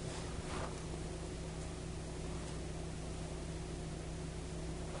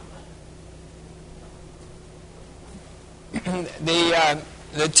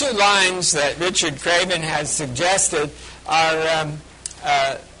 the two lines that Richard Craven has suggested are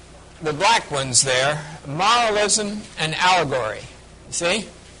the black ones there, moralism and allegory. See?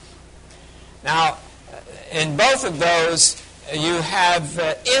 Now, in both of those, you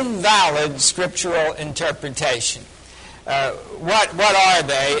have invalid scriptural interpretation. What are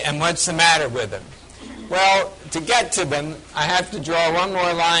they, and what's the matter with them? Well, to get to them, I have to draw one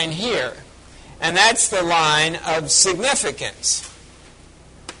more line here, and that's the line of significance.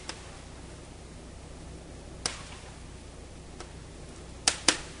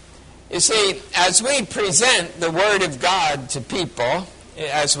 You see, as we present the Word of God to people,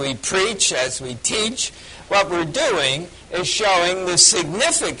 as we preach, as we teach, what we're doing is showing the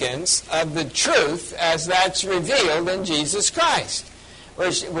significance of the truth as that's revealed in Jesus Christ.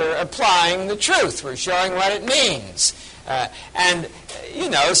 We're applying the truth. We're showing what it means. And, you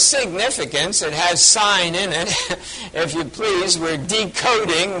know, significance, it has sign in it. If you please, we're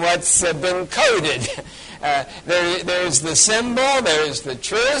decoding what's been coded. There's the symbol, there's the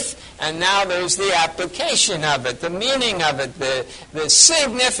truth, and now there's the application of it, the meaning of it, the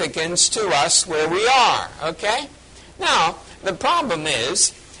significance to us where we are, okay? Now, the problem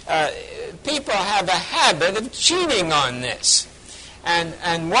is people have a habit of cheating on this.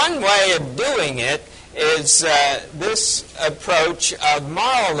 And one way of doing it is this approach of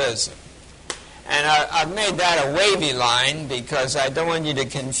moralism. And I've made that a wavy line because I don't want you to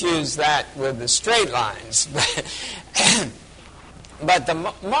confuse that with the straight lines. But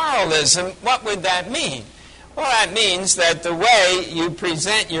the moralism, what would that mean? Well, that means that the way you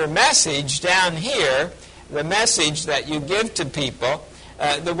present your message down here, the message that you give to people,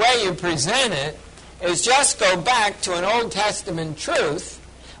 the way you present it is just go back to an Old Testament truth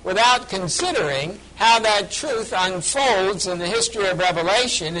without considering how that truth unfolds in the history of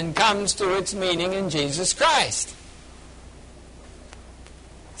Revelation and comes to its meaning in Jesus Christ.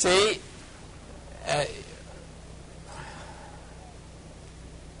 See,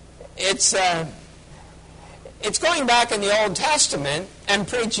 it's going back in the Old Testament and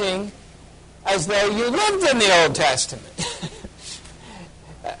preaching as though you lived in the Old Testament.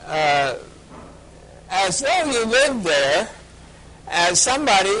 As though you lived there as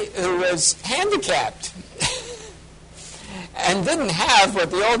somebody who was handicapped and didn't have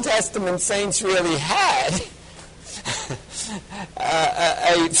what the Old Testament saints really had,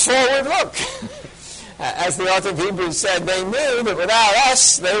 a forward look. As the author of Hebrews said, they knew that without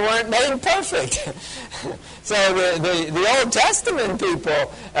us they weren't made perfect. So the Old Testament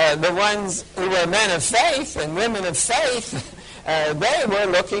people, the ones who were men of faith and women of faith, they were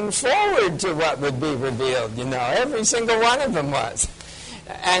looking forward to what would be revealed. Every single one of them was.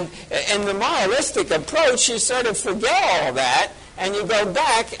 And in the moralistic approach, you sort of forget all that, and you go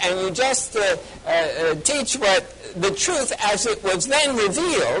back and you just teach what the truth as it was then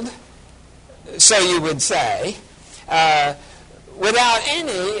revealed, so you would say, without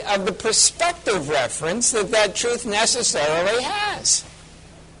any of the perspective reference that truth necessarily has.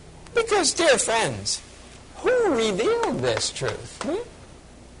 Because, dear friends, who revealed this truth?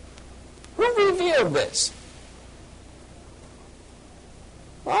 Who revealed this?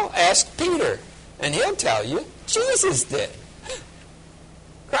 Well, ask Peter, and he'll tell you Jesus did.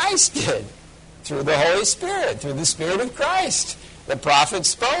 Christ did, through the Holy Spirit, through the Spirit of Christ. The prophets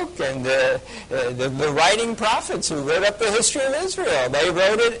spoke, and the writing prophets who wrote up the history of Israel, they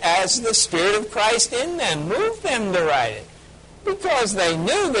wrote it as the Spirit of Christ in them moved them to write it, because they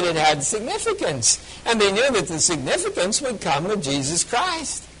knew that it had significance, and they knew that the significance would come with Jesus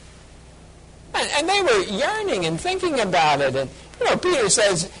Christ. And they were yearning and thinking about it, and Peter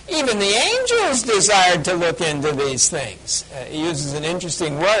says, even the angels desired to look into these things. He uses an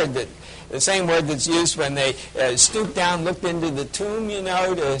interesting word, the same word that's used when they stooped down, looked into the tomb,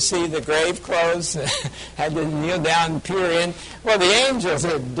 to see the grave clothes, had to kneel down and peer in. Well, the angels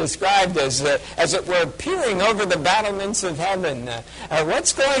are described as it were, peering over the battlements of heaven.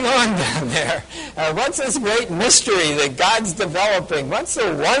 What's going on down there? What's this great mystery that God's developing? What's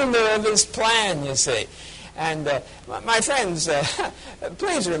the wonder of His plan, you see? And my friends,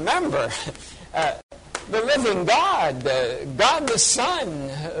 please remember, the living God, God the Son,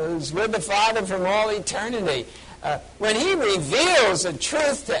 who's with the Father from all eternity, when He reveals a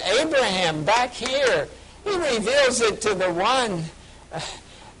truth to Abraham back here, He reveals it to the one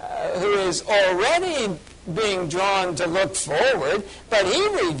who is already being drawn to look forward, but He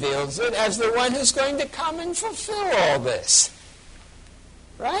reveals it as the one who's going to come and fulfill all this.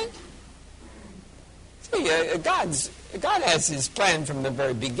 Right? God has His plan from the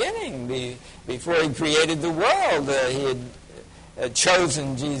very beginning. Before He created the world, He had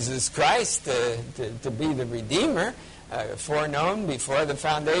chosen Jesus Christ to be the Redeemer. Foreknown before the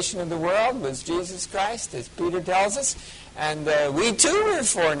foundation of the world was Jesus Christ, as Peter tells us. And we too were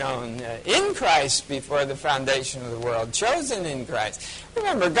foreknown in Christ before the foundation of the world, chosen in Christ.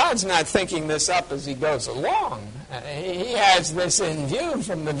 Remember, God's not thinking this up as He goes along. He has this in view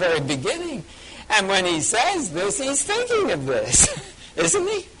from the very beginning. And when He says this, He's thinking of this, isn't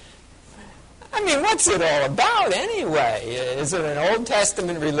He? I mean, what's it all about anyway? Is it an Old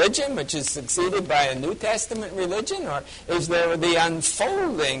Testament religion which is succeeded by a New Testament religion? Or is there the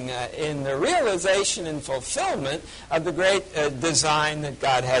unfolding in the realization and fulfillment of the great design that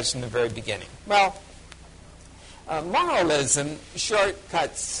God has from the very beginning? Well, moralism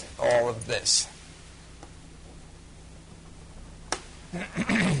shortcuts all of this.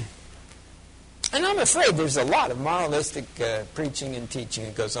 And I'm afraid there's a lot of moralistic preaching and teaching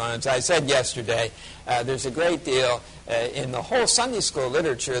that goes on. As I said yesterday, there's a great deal in the whole Sunday school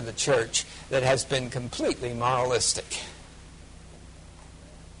literature of the church that has been completely moralistic.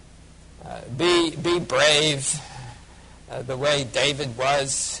 Be brave the way David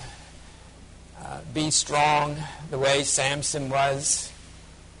was. Be strong the way Samson was.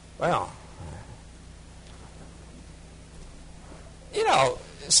 Well,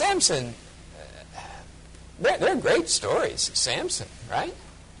 Samson... They're great stories, Samson, right?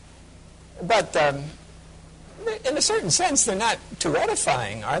 But in a certain sense, they're not too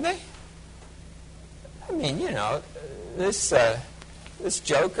edifying, are they? I mean, this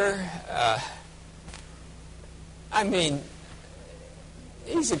joker,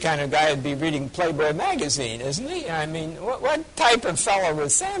 he's the kind of guy who'd be reading Playboy magazine, isn't he? I mean, what type of fellow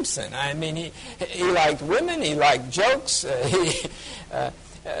was Samson? I mean, he liked women, he liked jokes,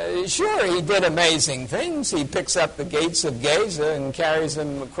 sure, he did amazing things. He picks up the gates of Gaza and carries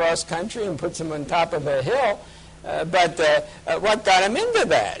them across country and puts them on top of a hill. But what got him into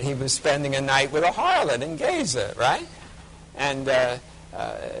that? He was spending a night with a harlot in Gaza, right? And the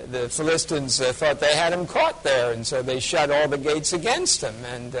Philistines thought they had him caught there, and so they shut all the gates against him.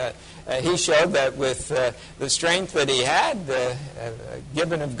 And he showed that with the strength that he had,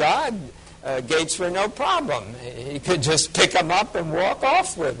 given of God, gates were no problem. He could just pick them up and walk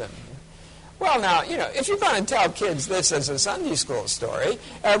off with them. Well, now, if you're going to tell kids this as a Sunday school story,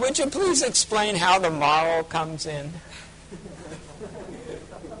 would you please explain how the moral comes in?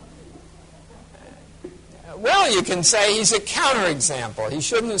 Well, you can say he's a counterexample. He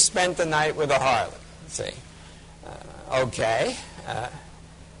shouldn't have spent the night with a harlot. See? Okay.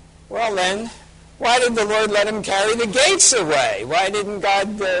 Well, then, Why did the Lord let him carry the gates away? Why didn't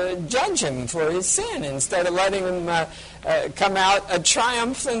God judge him for his sin instead of letting him come out a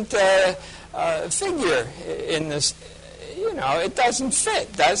triumphant figure in this? It doesn't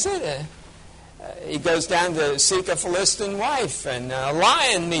fit, does it? He goes down to seek a Philistine wife, and a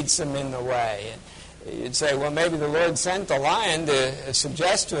lion meets him in the way. You'd say, well, maybe the Lord sent the lion to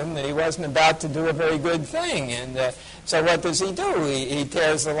suggest to him that he wasn't about to do a very good thing. And so what does he do? He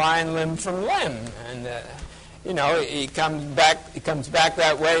tears the lion limb from limb. And, he comes back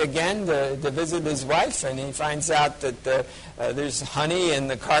that way again to visit his wife, and he finds out that there's honey in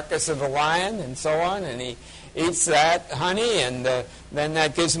the carcass of the lion and so on, and he eats that honey, and then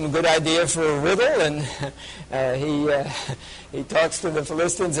that gives him a good idea for a riddle, and he talks to the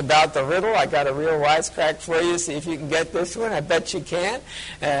Philistines about the riddle. I got a real wisecrack for you. See if you can get this one. I bet you can't.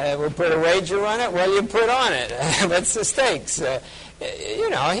 We'll put a wager on it. Well, you put on it. What's the stakes?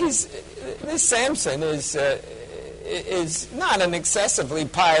 This Samson is not an excessively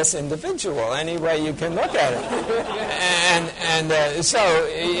pious individual, any way you can look at it. So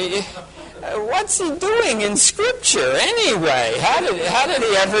what's he doing in Scripture anyway? How did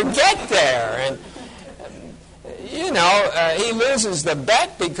he ever get there? And he loses the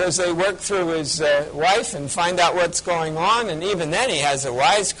bet because they work through his wife and find out what's going on, and even then he has a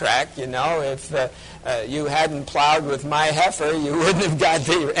wisecrack. If you hadn't plowed with my heifer, you wouldn't have got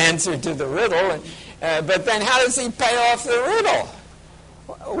the answer to the riddle. But then how does he pay off the riddle?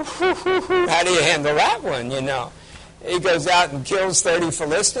 How do you handle that one, He goes out and kills 30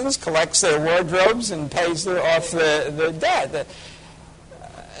 Philistines, collects their wardrobes, and pays off the debt.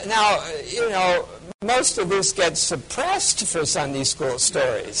 Now, most of this gets suppressed for Sunday school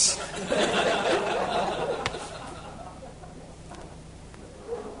stories.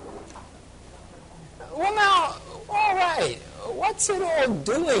 Well, now, all right, what's it all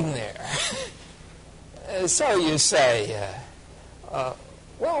doing there? So you say,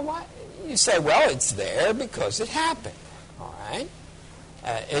 You say, well, it's there because it happened, all right?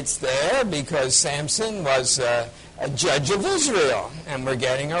 It's there because Samson was a judge of Israel, and we're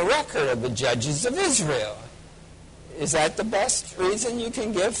getting a record of the judges of Israel. Is that the best reason you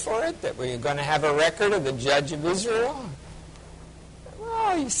can give for it, that we're going to have a record of the judge of Israel?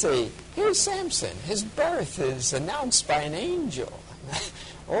 Well, you see, here's Samson. His birth is announced by an angel.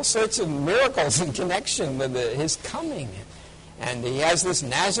 All sorts of miracles in connection with his coming. And he has this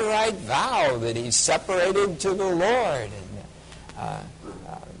Nazirite vow that he's separated to the Lord. And,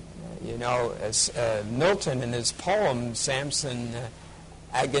 as Milton in his poem, Samson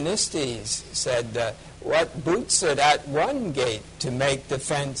Agonistes, said, what boots it at one gate to make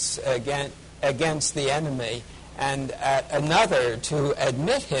defense against the enemy, and at another to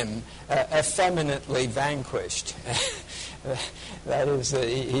admit him effeminately vanquished? That is,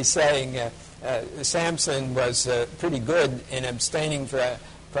 he's saying Samson was pretty good in abstaining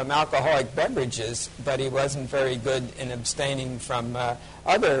from alcoholic beverages, but he wasn't very good in abstaining from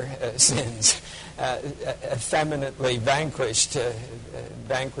other sins, effeminately vanquished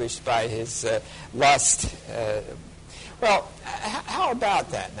by his lust. Well, how about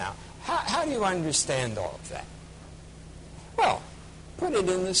that now? How do you understand all of that? Well, put it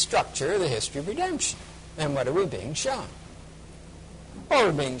in the structure of the history of redemption. And what are we being shown? Well,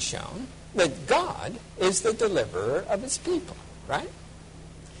 we're being shown that God is the deliverer of his people, right?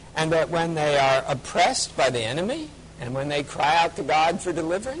 And that when they are oppressed by the enemy, and when they cry out to God for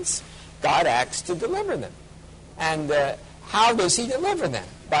deliverance, God acts to deliver them. And how does he deliver them?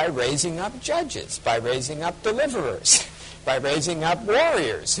 By raising up judges, by raising up deliverers, by raising up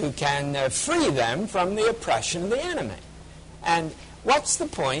warriors who can free them from the oppression of the enemy. And what's the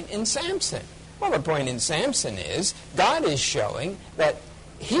point in Samson? Well, the point in Samson is God is showing that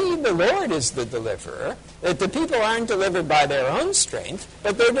he, the Lord, is the deliverer, that the people aren't delivered by their own strength,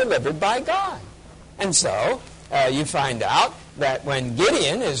 but they're delivered by God. And so you find out that when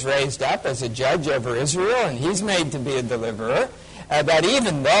Gideon is raised up as a judge over Israel and he's made to be a deliverer, that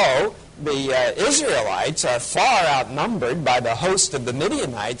even though the Israelites are far outnumbered by the host of the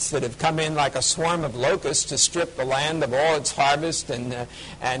Midianites that have come in like a swarm of locusts to strip the land of all its harvest and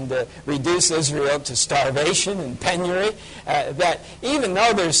reduce Israel to starvation and penury, that even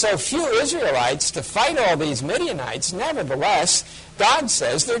though there's so few Israelites to fight all these Midianites, nevertheless, God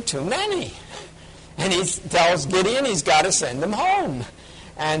says they're too many. And he tells Gideon he's got to send them home.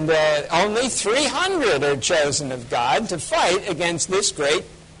 And only 300 are chosen of God to fight against this great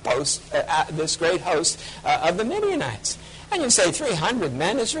host of the Midianites. And you say 300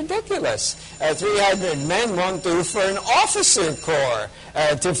 men is ridiculous. 300 men won't do for an officer corps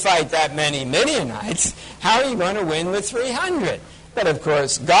to fight that many Midianites. How are you going to win with 300? But of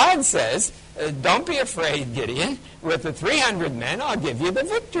course, God says don't be afraid, Gideon. With the 300 men, I'll give you the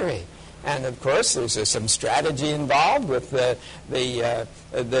victory. And, of course, there's some strategy involved with the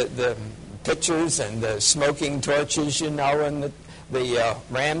pitchers and the smoking torches, and the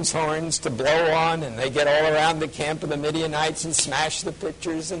ram's horns to blow on, and they get all around the camp of the Midianites and smash the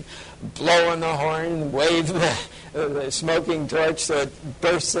pitchers and blow on the horn and wave the smoking torch so it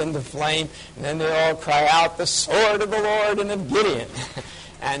bursts into flame. And then they all cry out, "The sword of the Lord and of Gideon."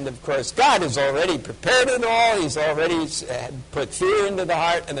 And, of course, God has already prepared it all. He's already put fear into the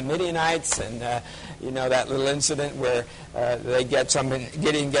heart of the Midianites. And, that little incident where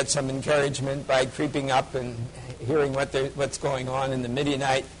Gideon gets some encouragement by creeping up and hearing what's going on in the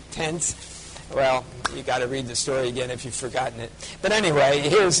Midianite tents. Well, you got to read the story again if you've forgotten it. But anyway,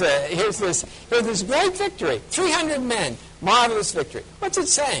 here's this great victory. 300 men, marvelous victory. What's it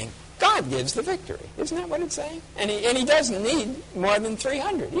saying? God gives the victory. Isn't that what it's saying? And he doesn't need more than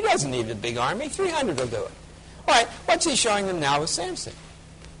 300. He doesn't need a big army. 300 will do it. All right, what's he showing them now with Samson?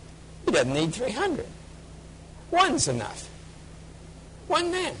 He doesn't need 300. One's enough.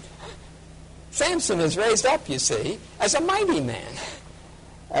 One man. Samson is raised up, you see, as a mighty man,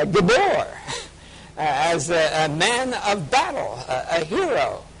 a Gabor, as a man of battle, a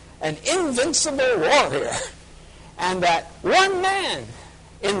hero, an invincible warrior. And that one man,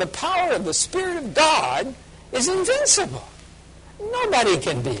 in the power of the Spirit of God, is invincible. Nobody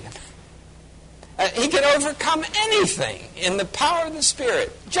can beat him. He can overcome anything in the power of the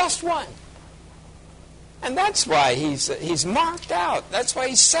Spirit. Just one. And that's why he's marked out. That's why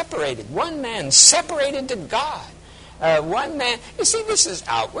he's separated. One man separated to God. One man. You see, this is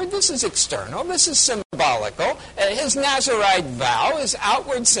outward. This is external. This is symbolical. His Nazirite vow is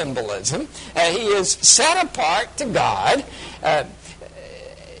outward symbolism. He is set apart to God.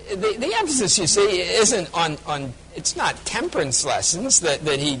 The emphasis, you see, isn't on it's not temperance lessons that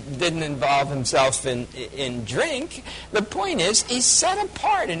he didn't involve himself in drink. The point is, he's set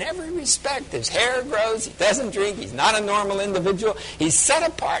apart in every respect. His hair grows, he doesn't drink, he's not a normal individual. He's set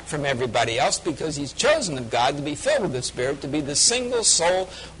apart from everybody else because he's chosen of God to be filled with the Spirit, to be the single soul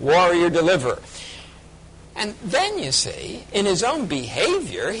warrior deliverer. And then, you see, in his own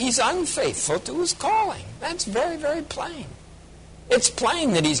behavior, he's unfaithful to his calling. That's very, very plain. It's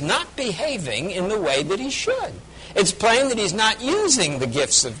plain that he's not behaving in the way that he should. It's plain that he's not using the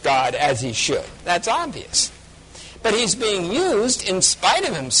gifts of God as he should. That's obvious. But he's being used, in spite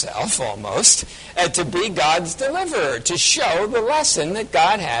of himself almost, to be God's deliverer, to show the lesson that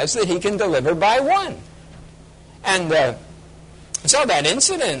God has that he can deliver by one. And so that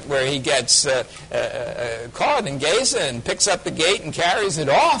incident where he gets caught in Gaza and picks up the gate and carries it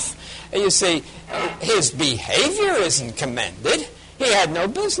off, you see, his behavior isn't commended. He had no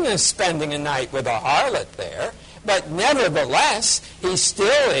business spending a night with a harlot there. But nevertheless, he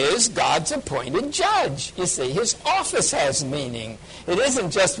still is God's appointed judge. You see, his office has meaning. It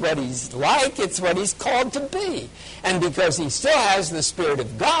isn't just what he's like, it's what he's called to be. And because he still has the Spirit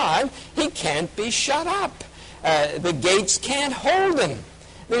of God, he can't be shut up. The gates can't hold him.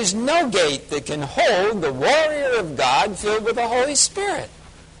 There's no gate that can hold the warrior of God filled with the Holy Spirit.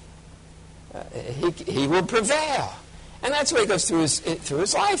 He will prevail. And that's why he goes through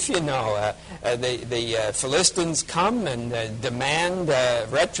his life, you know. The Philistines come and demand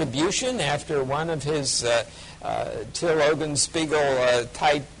retribution after one of his Till Ogenspiegel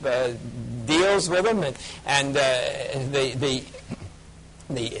type deals with them. And the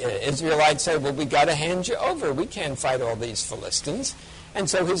Israelites say, well, we got to hand you over. We can't fight all these Philistines. And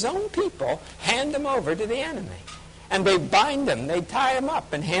so his own people hand him over to the enemy. And they bind him, they tie him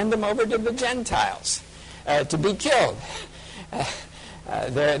up and hand him over to the Gentiles. To be killed.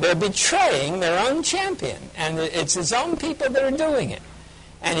 They're betraying their own champion, and it's his own people that are doing it.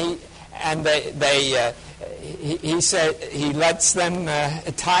 And he said he lets them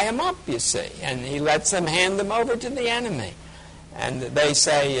tie him up, you see, and he lets them hand them over to the enemy. And they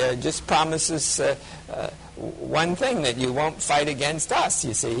say, just promise us one thing, that you won't fight against us.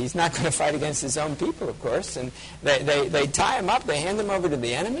 You see, he's not going to fight against his own people, of course. And they tie him up, they hand him over to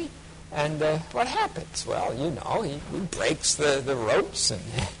the enemy. And what happens? Well, you know, he breaks the ropes, and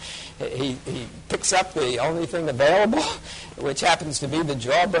he picks up the only thing available, which happens to be the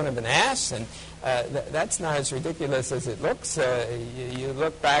jawbone of an ass, and that's not as ridiculous as it looks. You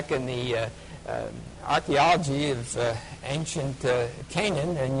look back in the archaeology of ancient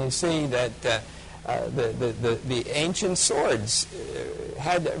Canaan, and you see that the ancient swords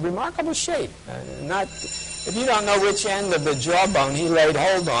had remarkable shape, not If you don't know which end of the jawbone he laid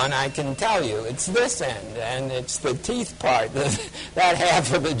hold on, I can tell you. It's this end, and it's the teeth part, that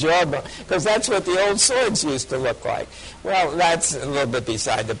half of the jawbone, because that's what the old swords used to look like. Well, that's a little bit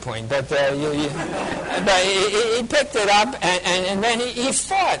beside the point, but, but he picked it up, and then he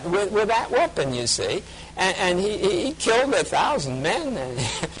fought with that weapon, you see. And he killed 1,000 men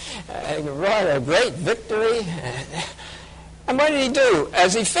and wrought a great victory. And what did he do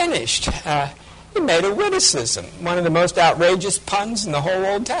as he finished? He made a witticism, one of the most outrageous puns in the whole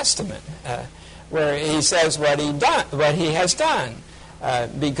Old Testament, where he says what he has done.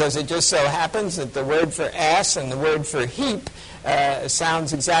 Because it just so happens that the word for ass and the word for heap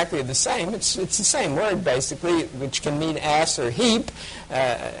sounds exactly the same. It's the same word, basically, which can mean ass or heap,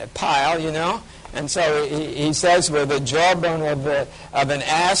 pile, you know. And so he says, with the jawbone of an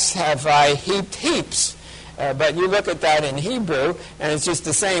ass have I heaped heaps. But you look at that in Hebrew, and it's just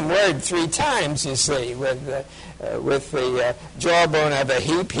the same word 3 times, you see, with the jawbone of a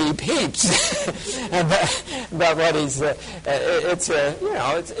heap, heaps. but what he's, it's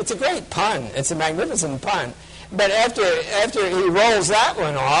a great pun. It's a magnificent pun. But after he rolls that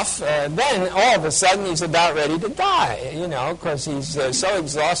one off, then all of a sudden he's about ready to die, you know, because he's so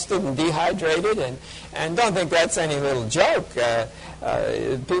exhausted and dehydrated, and don't think that's any little joke.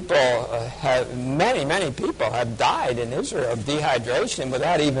 Many people have died in Israel of dehydration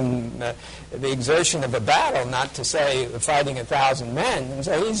without even the exertion of a battle, not to say fighting 1,000 men. And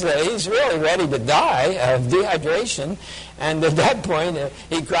so he's really ready to die of dehydration. And at that point,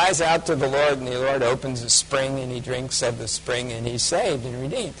 he cries out to the Lord, and the Lord opens a spring, and he drinks of the spring, and he's saved and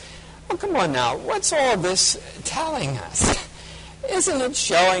redeemed. Well, come on now. What's all this telling us? Isn't it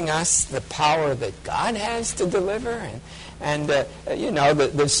showing us the power that God has to deliver? And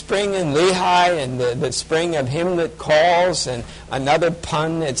the spring in Lehi, and the spring of him that calls, and another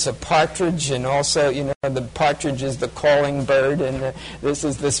pun, it's a partridge, and also, the partridge is the calling bird, and this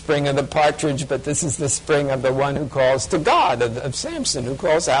is the spring of the partridge, but this is the spring of the one who calls to God, of Samson, who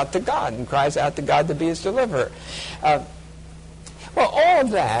calls out to God and cries out to God to be his deliverer. Well, all of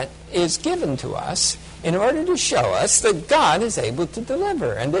that is given to us in order to show us that God is able to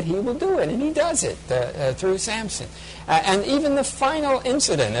deliver, and that he will do it, and he does it through Samson. And even the final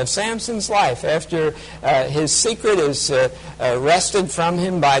incident of Samson's life, after his secret is wrested from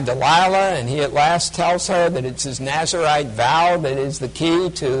him by Delilah, and he at last tells her that it's his Nazirite vow that is the key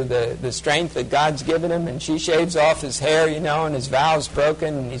to the strength that God's given him, and she shaves off his hair, and his vow is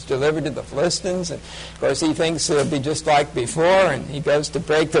broken, and he's delivered to the Philistines. And of course he thinks it'll be just like before, and he goes to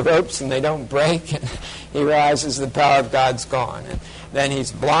break the ropes, and they don't break, and he realizes the power of God's gone. And then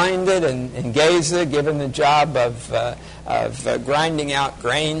he's blinded, and Gehazi, given the job of grinding out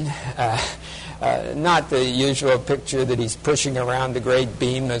grain. Not the usual picture that he's pushing around the great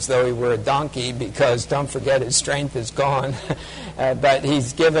beam as though he were a donkey, because don't forget his strength is gone. But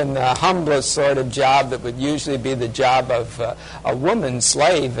he's given the humblest sort of job that would usually be the job of a woman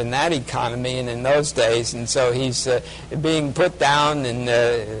slave in that economy and in those days. And so he's being put down and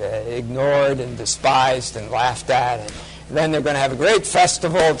ignored and despised and laughed at. And then they're going to have a great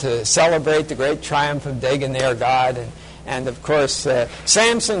festival to celebrate the great triumph of Dagon, their God. And of course,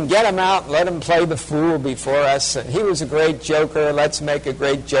 Samson, get him out, let him play the fool before us. He was a great joker. Let's make a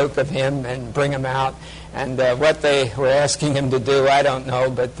great joke of him and bring him out. And what they were asking him to do, I don't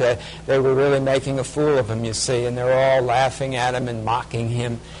know, but they were really making a fool of him, you see. And they're all laughing at him and mocking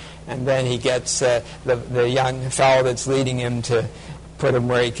him. And then he gets the young fellow that's leading him to put him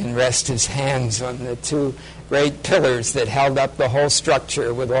where he can rest his hands on the 2 great pillars that held up the whole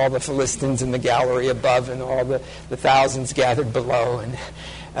structure, with all the Philistines in the gallery above and all the thousands gathered below.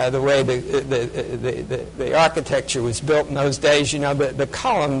 And the way the architecture was built in those days, the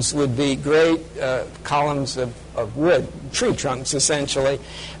columns would be great columns of wood, tree trunks essentially,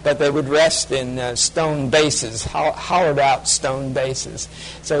 but they would rest in stone bases, hollowed out stone bases.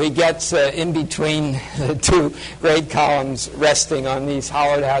 So he gets in between the 2 great columns resting on these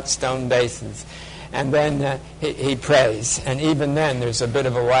hollowed out stone bases. And then he prays. And even then, there's a bit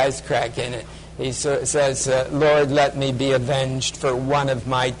of a wisecrack in it. He says, Lord, let me be avenged for one of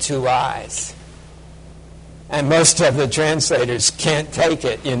my 2 eyes. And most of the translators can't take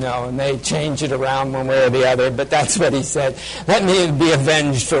it, and they change it around one way or the other. But that's what he said. Let me be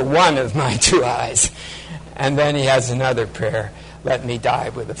avenged for one of my 2 eyes. And then he has another prayer. Let me die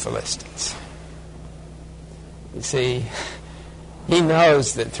with the Philistines. You see, he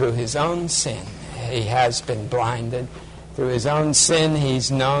knows that through his own sin, he has been blinded. Through his own sin,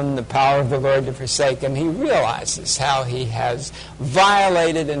 he's known the power of the Lord to forsake him. He realizes how he has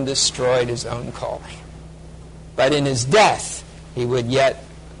violated and destroyed his own calling. But in his death, he would yet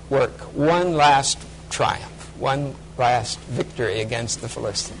work one last triumph. one last victory against the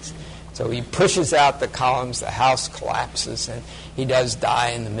Philistines. So he pushes out the columns, the house collapses, and he does die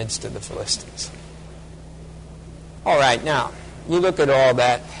in the midst of the Philistines. All right, now, you look at all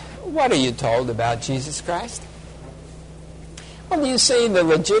that. What are you told about Jesus Christ? Well, you see the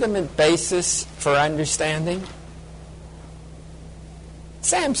legitimate basis for understanding.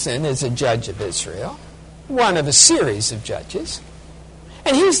 Samson is a judge of Israel, one of a series of judges,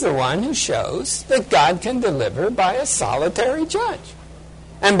 and he's the one who shows that God can deliver by a solitary judge,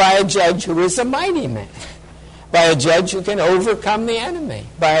 and by a judge who is a mighty man, by a judge who can overcome the enemy,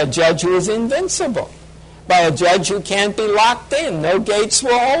 by a judge who is invincible, by a judge who can't be locked in. No gates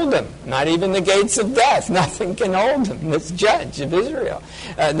will hold him, not even the gates of death. Nothing can hold him, this judge of Israel.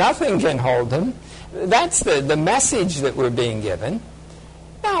 Nothing can hold him. That's the message that we're being given.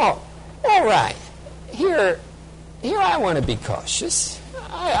 Now, all right, here I want to be cautious.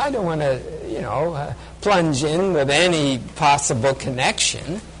 I don't want to, plunge in with any possible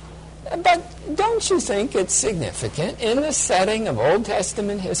connection. But don't you think it's significant in the setting of Old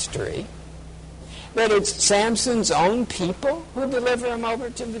Testament history that it's Samson's own people who deliver him over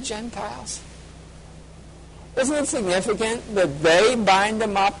to the Gentiles? Isn't it significant that they bind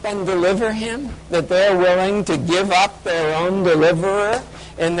him up and deliver him? That they're willing to give up their own deliverer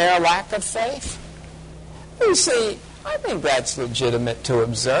in their lack of faith? You see, I think that's legitimate to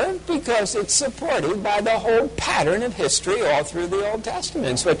observe because it's supported by the whole pattern of history all through the Old Testament.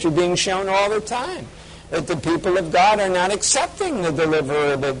 It's what you're being shown all the time, that the people of God are not accepting the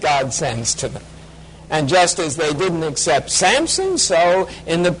deliverer that God sends to them. And just as they didn't accept Samson, so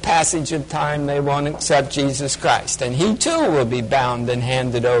in the passage of time they won't accept Jesus Christ. And he too will be bound and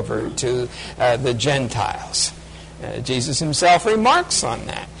handed over to the Gentiles. Jesus himself remarks on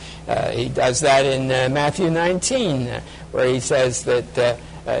that. He does that in Matthew 19, where he says that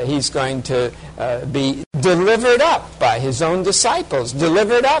he's going to be delivered up by his own disciples,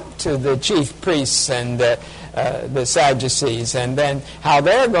 delivered up to the chief priests and the Sadducees, and then how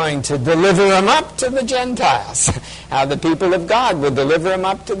they're going to deliver him up to the Gentiles, how the people of God will deliver him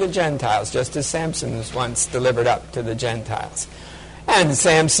up to the Gentiles, just as Samson was once delivered up to the Gentiles. And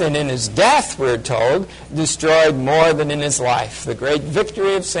Samson in his death, we're told, destroyed more than in his life. The great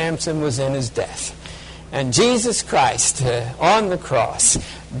victory of Samson was in his death. And Jesus Christ, on the cross,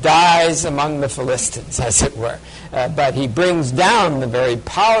 dies among the Philistines, as it were. But he brings down the very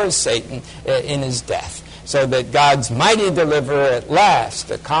power of Satan in his death, so that God's mighty deliverer at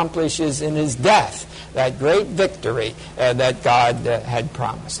last accomplishes in his death that great victory that God had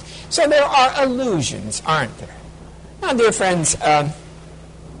promised. So there are allusions, aren't there? Now, dear friends,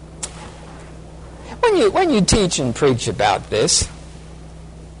 when you teach and preach about this,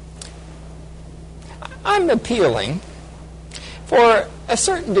 I'm appealing for a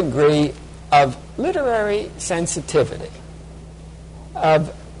certain degree of literary sensitivity,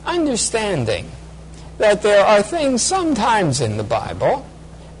 of understanding that there are things sometimes in the Bible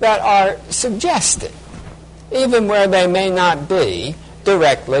that are suggested, even where they may not be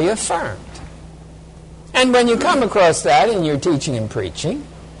directly affirmed. And when you come across that in your teaching and preaching,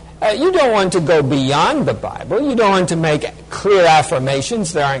 you don't want to go beyond the Bible. You don't want to make clear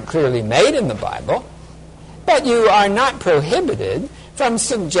affirmations that aren't clearly made in the Bible. But you are not prohibited from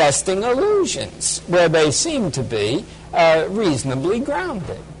suggesting allusions where they seem to be reasonably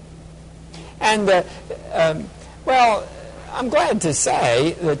grounded. And, I'm glad to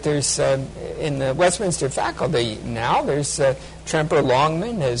say that there's, in the Westminster faculty now, there's Tremper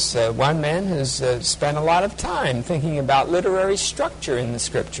Longman is one man who's spent a lot of time thinking about literary structure in the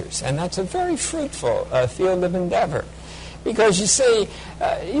Scriptures, and that's a very fruitful field of endeavor. Because you see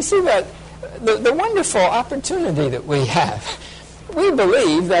that the wonderful opportunity that we have. We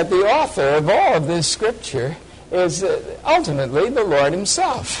believe that the author of all of this Scripture is ultimately the Lord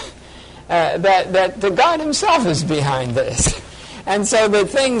himself. That the God himself is behind this. And so the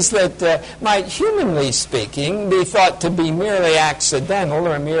things that might, humanly speaking, be thought to be merely accidental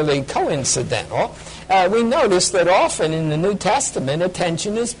or merely coincidental, we notice that often in the New Testament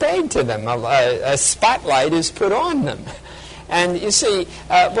attention is paid to them. A spotlight is put on them. And you see,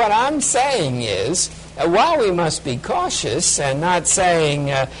 what I'm saying is, while we must be cautious and not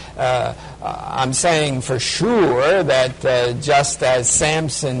saying, I'm saying for sure that just as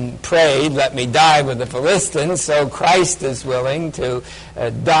Samson prayed, let me die with the Philistines, so Christ is willing to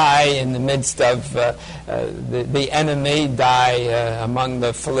die in the midst of the enemy, die among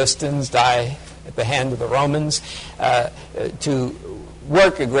the Philistines, die at the hand of the Romans, to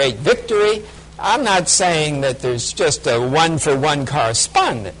work a great victory. I'm not saying that there's just a one-for-one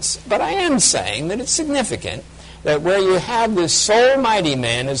correspondence, but I am saying that it's significant that where you have this sole mighty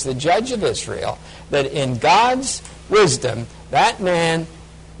man as the judge of Israel, that in God's wisdom, that man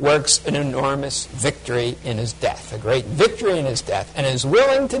works an enormous victory in his death, a great victory in his death, and is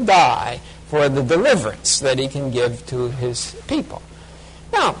willing to die for the deliverance that he can give to his people.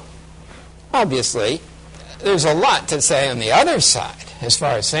 Now, obviously, there's a lot to say on the other side as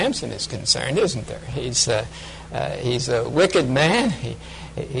far as Samson is concerned, isn't there? He's a wicked man.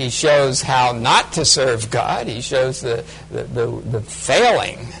 He shows how not to serve God. He shows the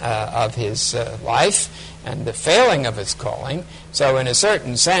failing of his life and the failing of his calling. So in a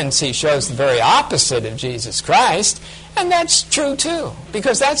certain sense, he shows the very opposite of Jesus Christ. And that's true too,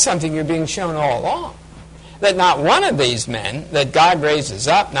 because that's something you're being shown all along. That not one of these men that God raises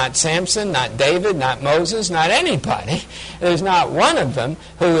up, not Samson, not David, not Moses, not anybody, there's not one of them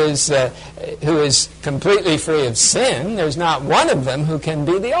who is completely free of sin. There's not one of them who can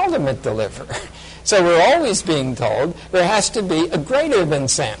be the ultimate deliverer. So we're always being told there has to be a greater than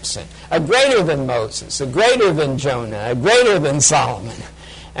Samson, a greater than Moses, a greater than Jonah, a greater than Solomon.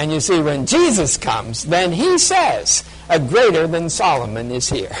 And you see, when Jesus comes, then he says, a greater than Solomon is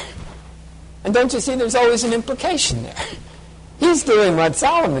here. And don't you see there's always an implication there? He's doing what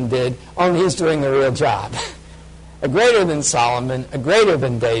Solomon did, only he's doing the real job. A greater than Solomon, a greater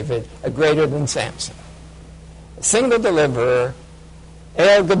than David, a greater than Samson. A single deliverer,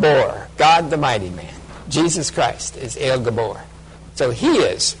 El Gabor, God the mighty man. Jesus Christ is El Gabor. So he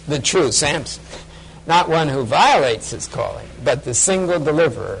is the true Samson. Not one who violates his calling, but the single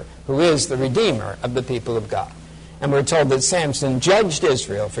deliverer who is the redeemer of the people of God. And we're told that Samson judged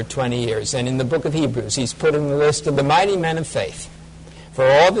Israel for 20 years. And in the book of Hebrews, he's put in the list of the mighty men of faith. For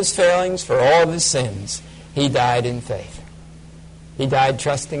all of his failings, for all of his sins, he died in faith. He died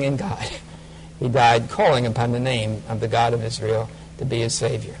trusting in God. He died calling upon the name of the God of Israel to be his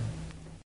Savior.